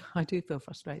 I do feel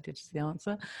frustrated is the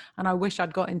answer. And I wish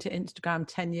I'd got into Instagram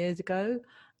 10 years ago,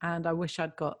 and I wish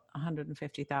I'd got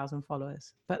 150,000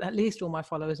 followers. But at least all my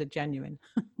followers are genuine.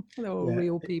 They're all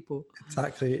real people.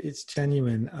 Exactly. It's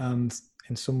genuine. And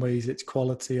in some ways it's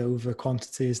quality over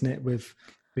quantity, isn't it? With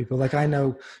people like, I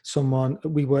know someone,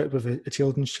 we worked with a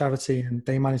children's charity, and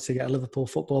they managed to get a Liverpool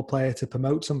football player to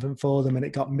promote something for them, and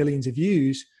it got millions of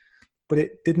views, but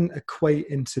it didn't equate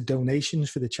into donations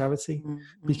for the charity,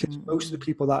 because most of the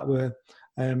people that were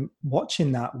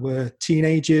watching that were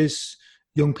teenagers,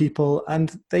 young people,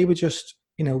 and they were just,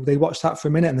 they watched that for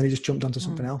a minute and then they just jumped onto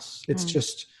something else. It's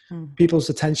just people's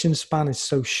attention span is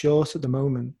so short at the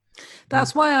moment.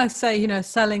 That's why I say,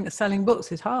 selling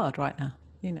books is hard right now.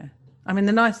 I mean,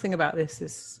 the nice thing about this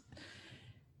is,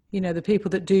 the people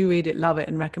that do read it love it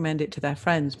and recommend it to their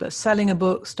friends. But selling a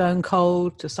book stone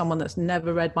cold to someone that's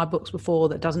never read my books before,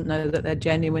 that doesn't know that they're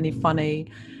genuinely funny,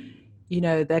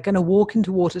 they're going to walk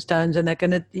into Waterstones and they're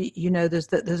going to,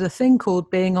 there's a thing called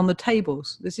being on the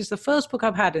tables. This is the first book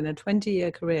I've had in a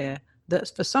 20-year career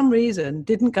that for some reason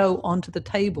didn't go onto the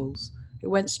tables. It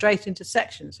went straight into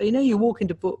sections. So, you walk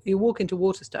into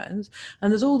Waterstones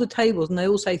and there's all the tables and they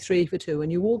all say 3 for 2,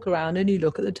 and you walk around and you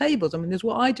look at the tables. I mean, there's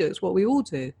what I do. It's what we all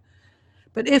do.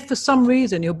 But if for some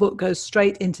reason your book goes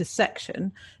straight into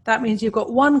section, that means you've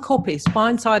got one copy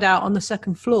spine side out on the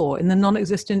second floor in the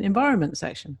non-existent environment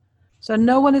section. So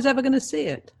no one is ever going to see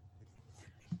it.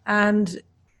 And,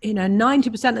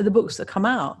 90% of the books that come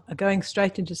out are going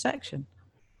straight into section.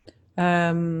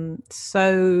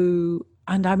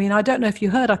 And I mean, I don't know if you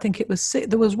heard, I think it was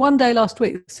there was one day last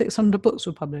week, 600 books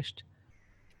were published.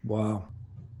 Wow.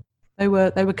 They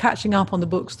were catching up on the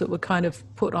books that were kind of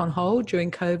put on hold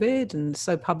during COVID. And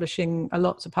so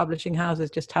lots of publishing houses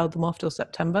just held them off till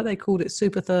September. They called it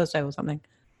Super Thursday or something.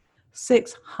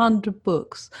 600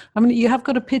 books. I mean, you have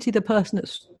got to pity the person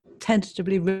that's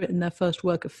tentatively written their first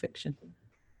work of fiction.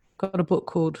 Got a book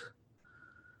called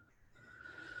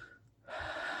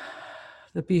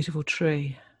The Beautiful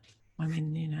Tree. I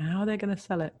mean, how are they going to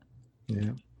sell it?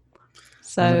 Yeah.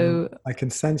 So I can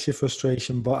sense your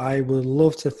frustration, but I would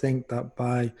love to think that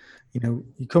by, you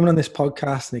coming on this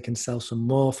podcast and it can sell some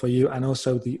more for you. And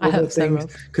also the other things,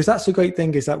 because that's the great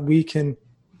thing is that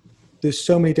there's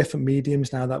so many different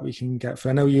mediums now that we can get for.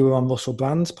 I know you were on Russell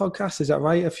Brand's podcast. Is that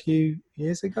right? A few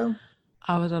years ago?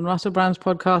 I was on Russell Brand's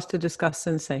podcast to discuss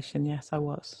sensation. Yes, I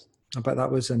was. I bet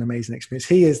that was an amazing experience.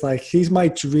 He's my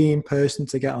dream person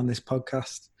to get on this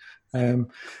podcast.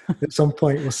 At some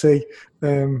point we'll see,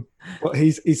 but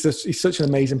he's such an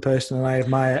amazing person, and I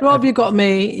admire. Rob, you got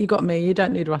me. You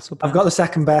don't need Russell Brand. I've got the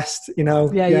second best.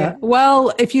 Yeah.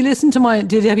 Well, if you listen to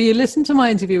have you listened to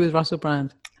my interview with Russell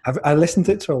Brand? I listened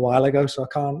to it a while ago, so I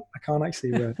can't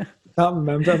actually can't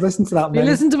remember. I've listened to that. If you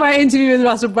listen to my interview with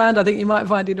Russell Brand, I think you might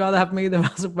find he'd rather have me than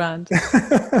Russell Brand.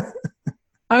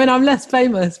 I mean, I'm less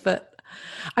famous, but.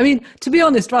 I mean, to be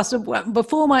honest,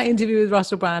 before my interview with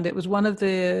Russell Brand, it was one of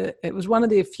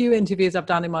the few interviews I've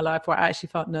done in my life where I actually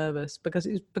felt nervous because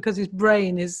his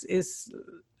brain is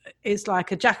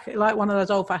like like one of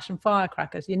those old-fashioned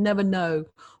firecrackers. You never know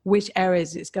which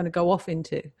areas it's going to go off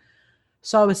into.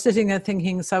 So I was sitting there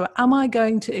thinking, so am I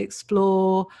going to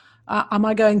explore? Am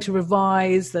I going to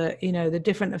revise the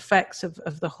different effects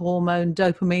of the hormone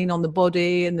dopamine on the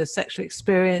body and the sexual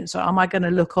experience? Or am I going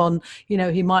to look on,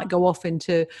 he might go off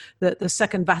into the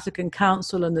Second Vatican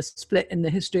Council and the split in the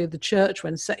history of the church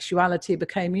when sexuality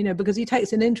became, because he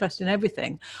takes an interest in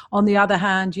everything. On the other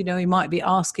hand, he might be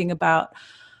asking about,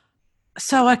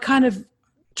 so I kind of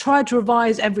tried to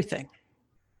revise everything,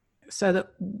 so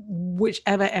that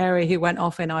whichever area he went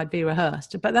off in, I'd be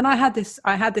rehearsed. But then I had this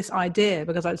idea,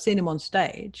 because I'd seen him on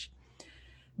stage,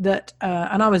 that,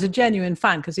 and I was a genuine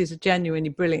fan because he's a genuinely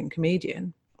brilliant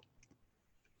comedian.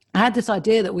 I had this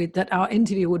idea that our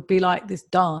interview would be like this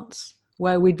dance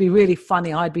where we'd be really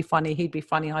funny. I'd be funny, he'd be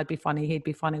funny, I'd be funny, he'd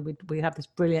be funny. We'd have this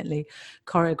brilliantly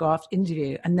choreographed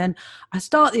interview. And then I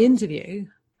start the interview,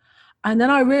 and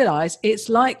then I realize it's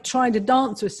like trying to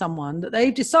dance with someone that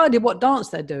they've decided what dance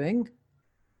they're doing.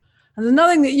 And there's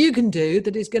nothing that you can do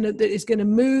that is going to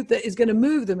move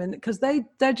them in, because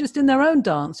they're just in their own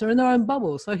dance, they're in their own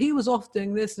bubble. So he was off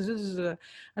doing this, and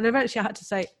eventually I had to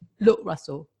say, look,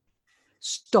 Russell,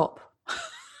 stop.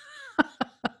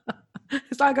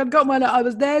 It's like I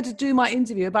was there to do my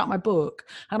interview about my book,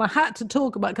 and I had to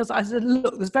talk about, because I said,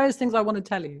 look, there's various things I want to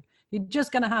tell you. You're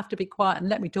just going to have to be quiet and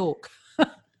let me talk.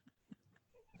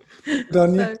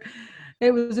 So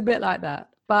it was a bit like that.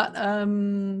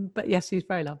 But yes, he's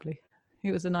very lovely.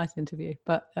 It was a nice interview,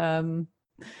 but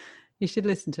you should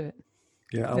listen to it.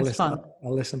 Yeah,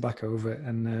 I'll listen back over it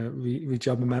and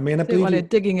re-jog my memory. And I believe while you're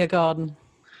digging a garden.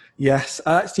 Yes,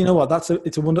 you know what?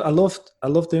 It's a wonder. I love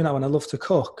doing that when I love to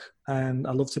cook, and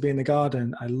I love to be in the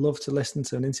garden. I love to listen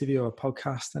to an interview or a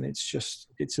podcast, and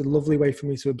it's a lovely way for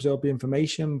me to absorb the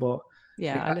information. But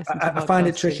yeah, I find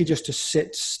it tricky just to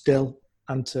sit still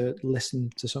and to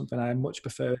listen to something. I much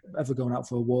prefer ever going out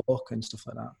for a walk and stuff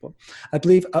like that. But I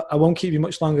believe I won't keep you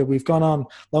much longer. We've gone on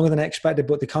longer than I expected,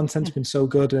 but the content's been so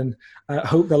good, and I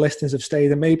hope the listeners have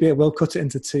stayed. And maybe I will cut it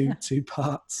into two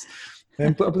parts.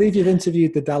 But I believe you've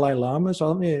interviewed the Dalai Lama as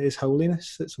well, haven't you? His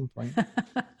Holiness at some point.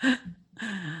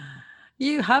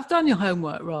 You have done your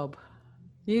homework, Rob.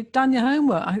 You've done your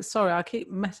homework. Sorry, I keep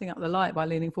messing up the light by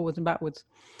leaning forwards and backwards.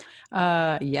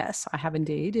 Yes, I have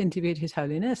indeed interviewed His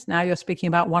Holiness. Now you're speaking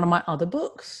about one of my other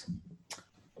books.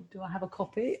 Do I have a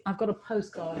copy? I've got a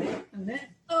postcard here.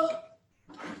 Oh.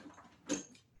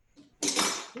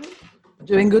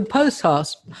 Doing Good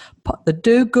Podcasts. The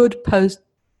Do Good Podcast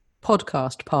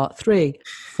Part 3,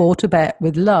 For Tibet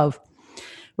with Love.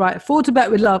 Right, For Tibet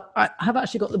with Love. I have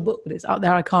actually got the book, but it's out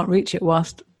there. I can't reach it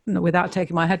without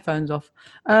taking my headphones off.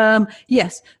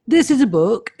 Yes, this is a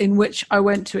book in which I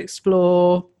went to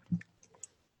explore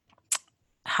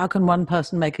how can one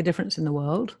person make a difference in the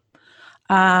world.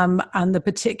 And the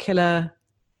particular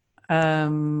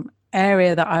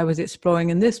area that I was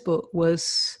exploring in this book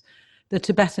was the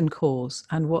Tibetan cause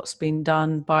and what's been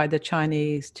done by the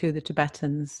Chinese to the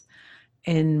Tibetans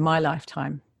in my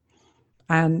lifetime.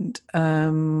 And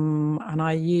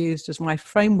I used as my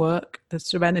framework the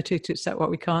serenity to accept what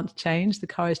we can't change, the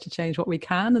courage to change what we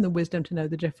can, and the wisdom to know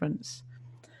the difference.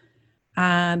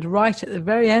 And right at the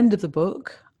very end of the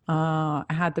book, I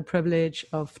had the privilege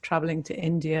of traveling to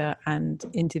India and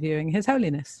interviewing His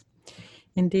Holiness.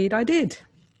 Indeed, I did.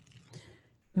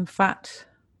 In fact,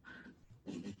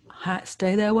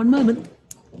 stay there one moment.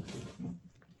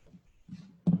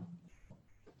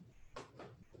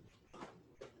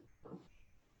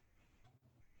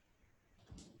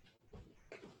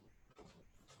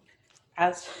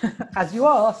 As you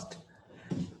asked.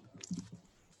 I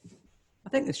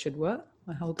think this should work.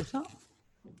 I hold this up.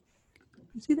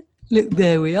 See that? Look,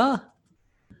 there we are.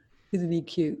 Isn't he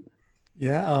cute?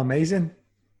 Yeah, amazing.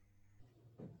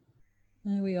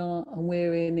 There we are, and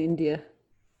we're in India.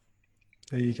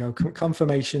 There you go.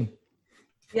 Confirmation.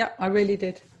 Yeah, I really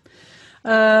did.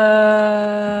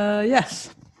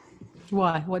 Yes.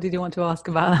 Why? What did you want to ask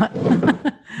about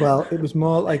that? Well, it was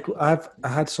more like I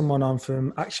had someone on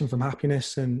from Action from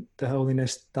Happiness, and the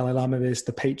Holiness Dalai Lama is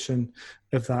the patron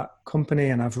of that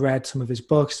company, and I've read some of his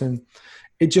books, and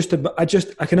I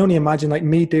can only imagine, like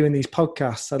me doing these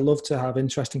podcasts, I love to have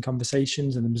interesting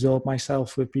conversations and absorb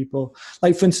myself with people.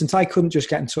 Like, for instance, I couldn't just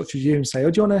get in touch with you and say, oh,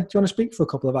 do you want to speak for a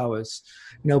couple of hours?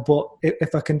 But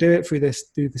if I can do it through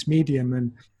this medium,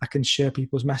 and I can share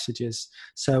people's messages.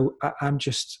 So I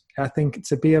think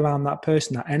to be around that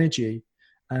person, that energy.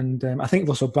 And I think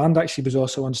Russell Brand actually was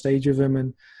also on stage with him.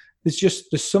 And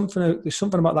there's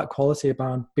something about that quality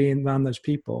about being around those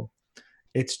people.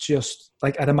 It's just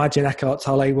like, I'd imagine Eckhart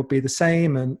Tolle would be the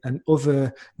same, and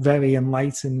other very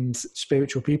enlightened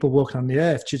spiritual people walking on the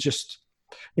earth. You just,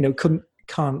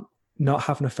 can't not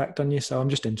have an effect on you. So I'm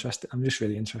just interested. I'm just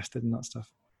really interested in that stuff.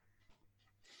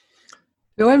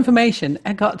 For your information,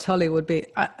 Eckhart Tolle would be,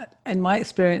 in my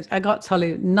experience, Eckhart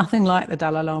Tolle, nothing like the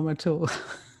Dalai Lama at all.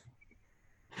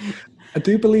 I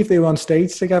do believe they were on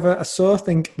stage together. I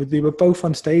think they were both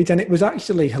on stage, and it was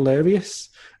actually hilarious.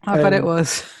 I bet it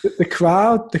was. The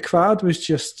crowd was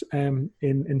just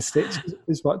in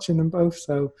stitches watching them both.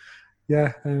 So,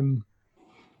 yeah,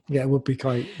 it would be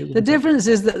quite. The difference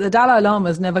is that the Dalai Lama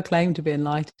has never claimed to be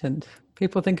enlightened.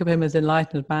 People think of him as an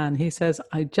enlightened man. He says,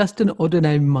 "I'm just an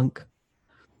ordinary monk."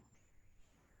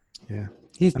 Yeah,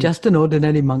 he's just an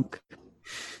ordinary monk.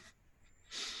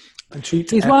 And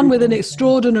treats He's one with an everyone-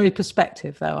 extraordinary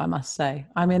perspective, though, I must say.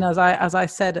 I mean, as I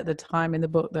said at the time in the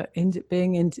book, that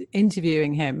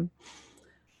interviewing him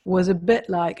was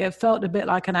it felt a bit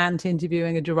like an ant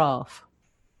interviewing a giraffe.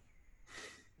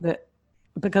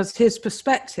 Because his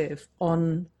perspective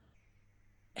on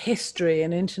history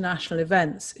and international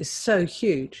events is so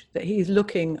huge that he's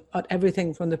looking at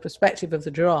everything from the perspective of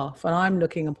the giraffe, and I'm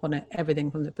looking upon it everything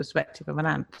from the perspective of an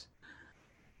ant.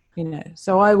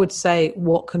 So I would say,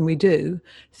 what can we do?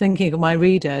 Thinking of my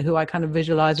reader, who I kind of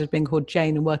visualize as being called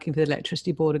Jane and working for the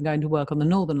electricity board and going to work on the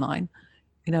Northern Line,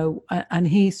 and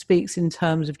he speaks in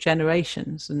terms of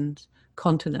generations and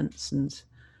continents, and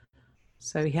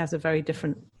so he has a very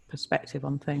different perspective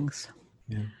on things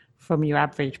from your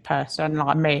average person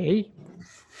like me.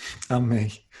 And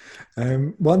me.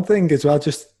 One thing as well,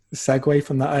 just segue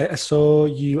from that, I saw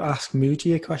you ask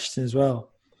Mooji a question as well.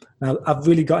 Now, I've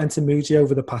really got into Mooji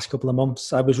over the past couple of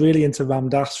months. I was really into Ram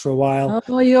Dass for a while.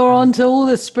 Oh, you're on to all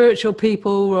the spiritual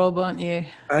people, Rob, aren't you?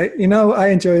 I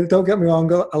enjoy it. Don't get me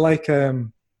wrong. I like the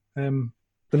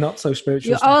not so spiritual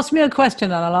You stuff. ask me a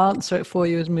question and I'll answer it for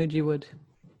you as Mooji would.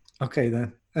 Okay,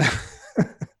 then.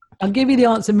 I'll give you the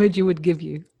answer Mooji would give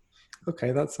you.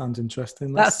 Okay, that sounds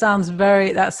interesting. That sounds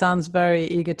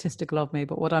very egotistical of me,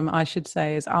 but what I should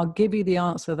say is I'll give you the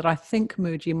answer that I think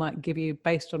Mooji might give you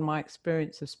based on my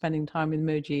experience of spending time with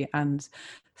Mooji and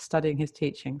studying his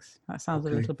teachings. That sounds a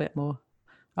little bit more.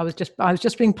 I was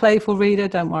just being playful, reader.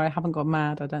 Don't worry, I haven't got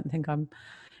mad. I don't think I'm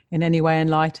in any way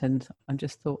enlightened. I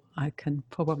just thought I can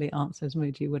probably answer as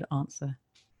Mooji would answer.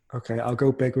 Okay, I'll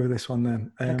go big with this one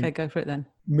then. Okay, go for it then.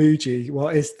 Mooji,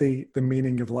 what is the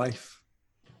meaning of life?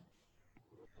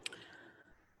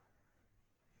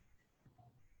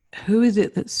 Who is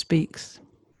it that speaks?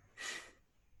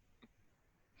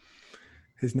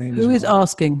 His name Who is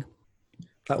asking?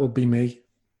 That would be me.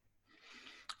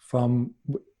 From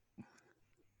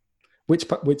which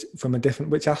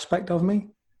aspect of me?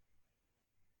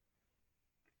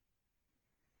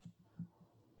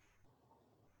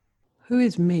 Who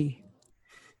is me?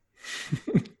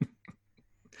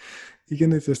 You're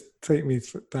going to just take me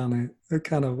down a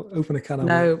can of, open a can of...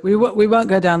 No, we won't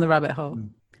go down the rabbit hole.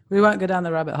 We won't go down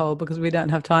the rabbit hole because we don't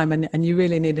have time, and you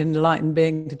really need an enlightened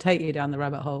being to take you down the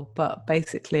rabbit hole. But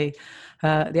basically, the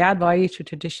Advaita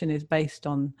tradition is based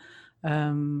on,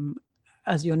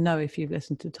 as you'll know if you've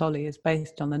listened to Tolly, is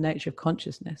based on the nature of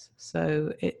consciousness.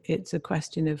 So it's a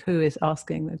question of who is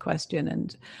asking the question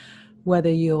and whether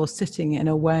you're sitting in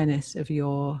awareness of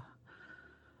your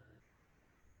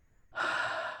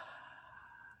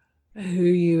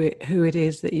who it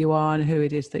is that you are and who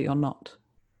it is that you're not.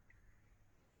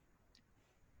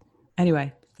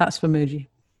 Anyway, that's for Mooji.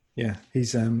 Yeah,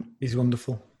 he's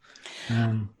wonderful.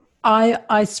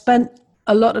 I spent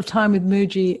a lot of time with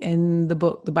Mooji in the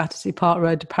book, The Battersea Park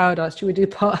Road to Paradise. Should we do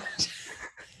part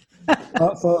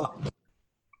 4?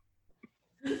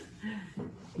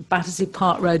 Battersea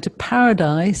Park Road to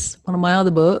Paradise, one of my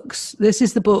other books. This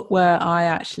is the book where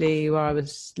I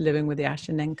was living with the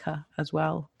Ashaninka as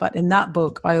well. But in that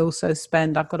book, I've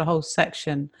got a whole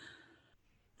section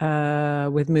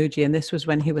with Mooji, and this was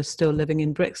when he was still living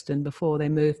in Brixton before they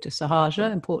moved to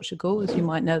Sahaja in Portugal. As you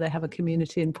might know, they have a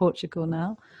community in Portugal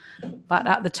now. But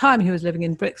at the time, he was living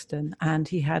in Brixton, and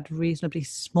he had reasonably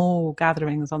small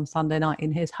gatherings on Sunday night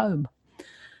in his home.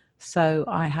 So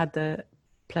I had the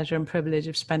pleasure and privilege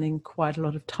of spending quite a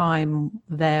lot of time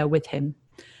there with him.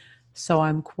 So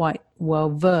I'm quite well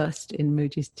versed in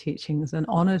Mooji's teachings and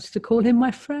honoured to call him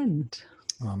my friend.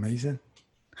 Oh, amazing.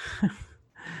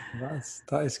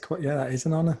 That is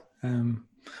an honour.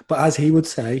 But as he would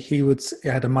say,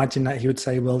 I'd imagine that he would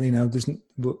say, well,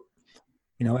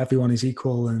 everyone is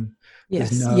equal, and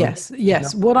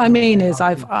yes. What I mean is,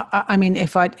 if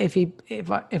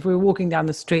we were walking down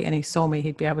the street and he saw me,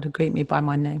 he'd be able to greet me by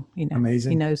my name.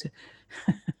 Amazing. He knows it.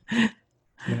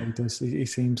 Yeah, he does. He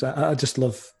seems. I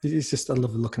love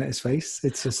looking at his face.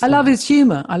 It's just. I love his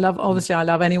humour. I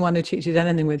love anyone who teaches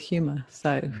anything with humour.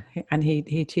 So, and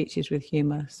he teaches with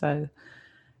humour. So,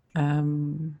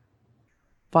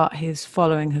 but his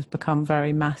following has become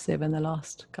very massive in the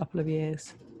last couple of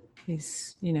years.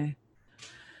 He's,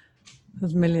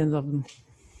 there's millions of them.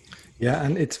 Yeah,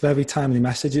 and it's a very timely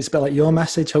message. It's a bit like your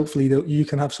message. Hopefully you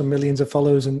can have some millions of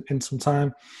followers in some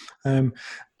time.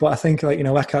 But I think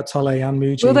Eckhart Tolle and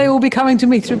Mooji... Will they all be coming to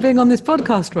me through being on this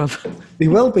podcast, Rob? They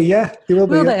will be, yeah. They will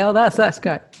be. Will they? Oh, that's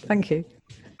great. Thank you.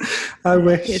 I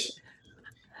wish.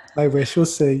 We'll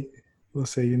see. We'll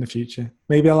see in the future.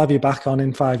 Maybe I'll have you back on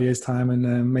in 5 years' time,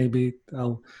 and maybe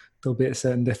there'll be at a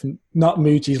certain different... Not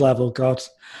Mooji's level, God.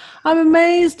 I'm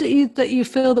amazed at you that you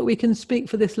feel that we can speak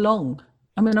for this long.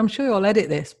 I mean, I'm sure you'll edit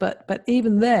this, but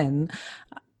even then,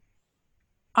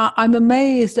 I'm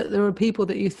amazed that there are people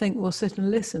that you think will sit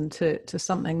and listen to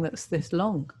something that's this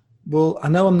long. Well, I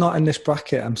know I'm not in this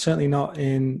bracket. I'm certainly not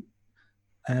in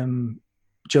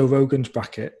Joe Rogan's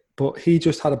bracket, but he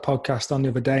just had a podcast on the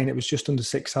other day and it was just under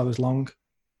 6 hours long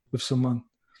with someone.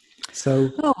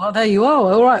 So, oh, well, there you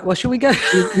are. All right. Well, shall we go?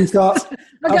 We've got.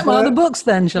 I'll get my other books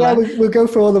then, shall I? We'll go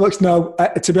through all the books. No,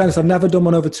 to be honest, I've never done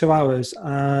one over 2 hours.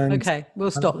 And, okay,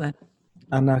 we'll stop then.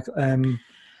 And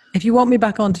if you want me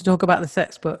back on to talk about the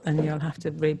sex book, then you'll have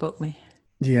to rebook me.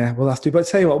 Yeah, we'll have to. But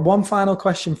tell you what, one final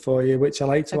question for you, which I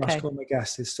like to ask all my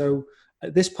guests, is so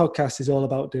this podcast is all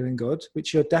about doing good,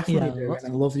 which you're definitely doing.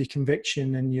 And I love your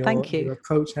conviction and your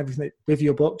approach and everything with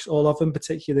your books, all of them,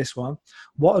 particularly this one.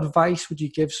 What advice would you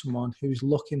give someone who's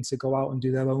looking to go out and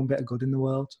do their own bit of good in the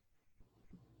world?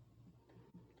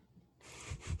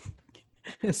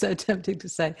 It's so tempting to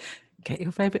say, get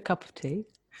your favourite cup of tea.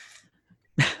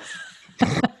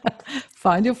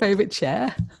 Find your favourite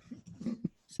chair.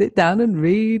 Sit down and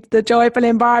read The Joyful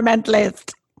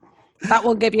Environmentalist. That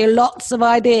will give you lots of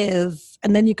ideas,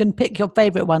 and then you can pick your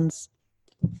favourite ones.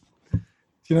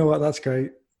 You know what? That's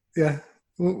great. Yeah,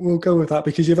 we'll go with that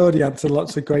because you've already answered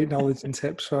lots of great knowledge and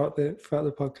tips throughout the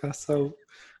podcast. So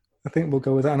I think we'll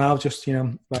go with that, and I'll just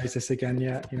raise this again.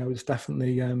 Yeah, it's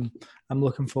definitely. I'm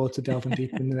looking forward to delving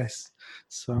deeper into this.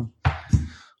 So,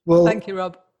 well, thank you,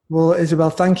 Rob. Well,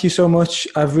 Isabel, thank you so much.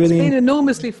 It's been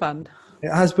enormously fun.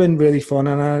 It has been really fun,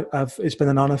 and it's been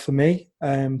an honour for me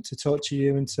to talk to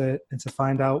you and to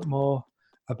find out more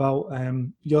about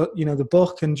the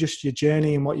book and just your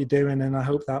journey and what you're doing. And I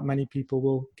hope that many people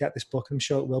will get this book. I'm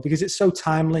sure it will, because it's so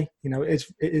timely. It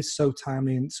is so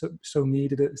timely and so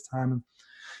needed at this time.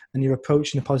 And your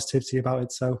approach and the positivity about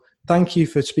it. So thank you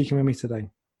for speaking with me today.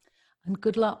 And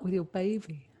good luck with your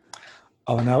baby.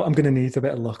 Oh no, I'm going to need a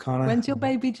bit of luck, aren't I? When's your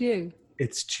baby due?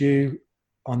 It's due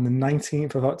on the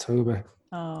 19th of October.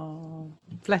 Oh,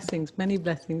 blessings, many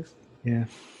blessings. Yeah.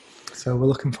 So we're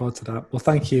looking forward to that. Well,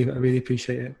 thank you. I really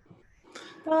appreciate it.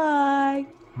 Bye.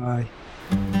 Bye.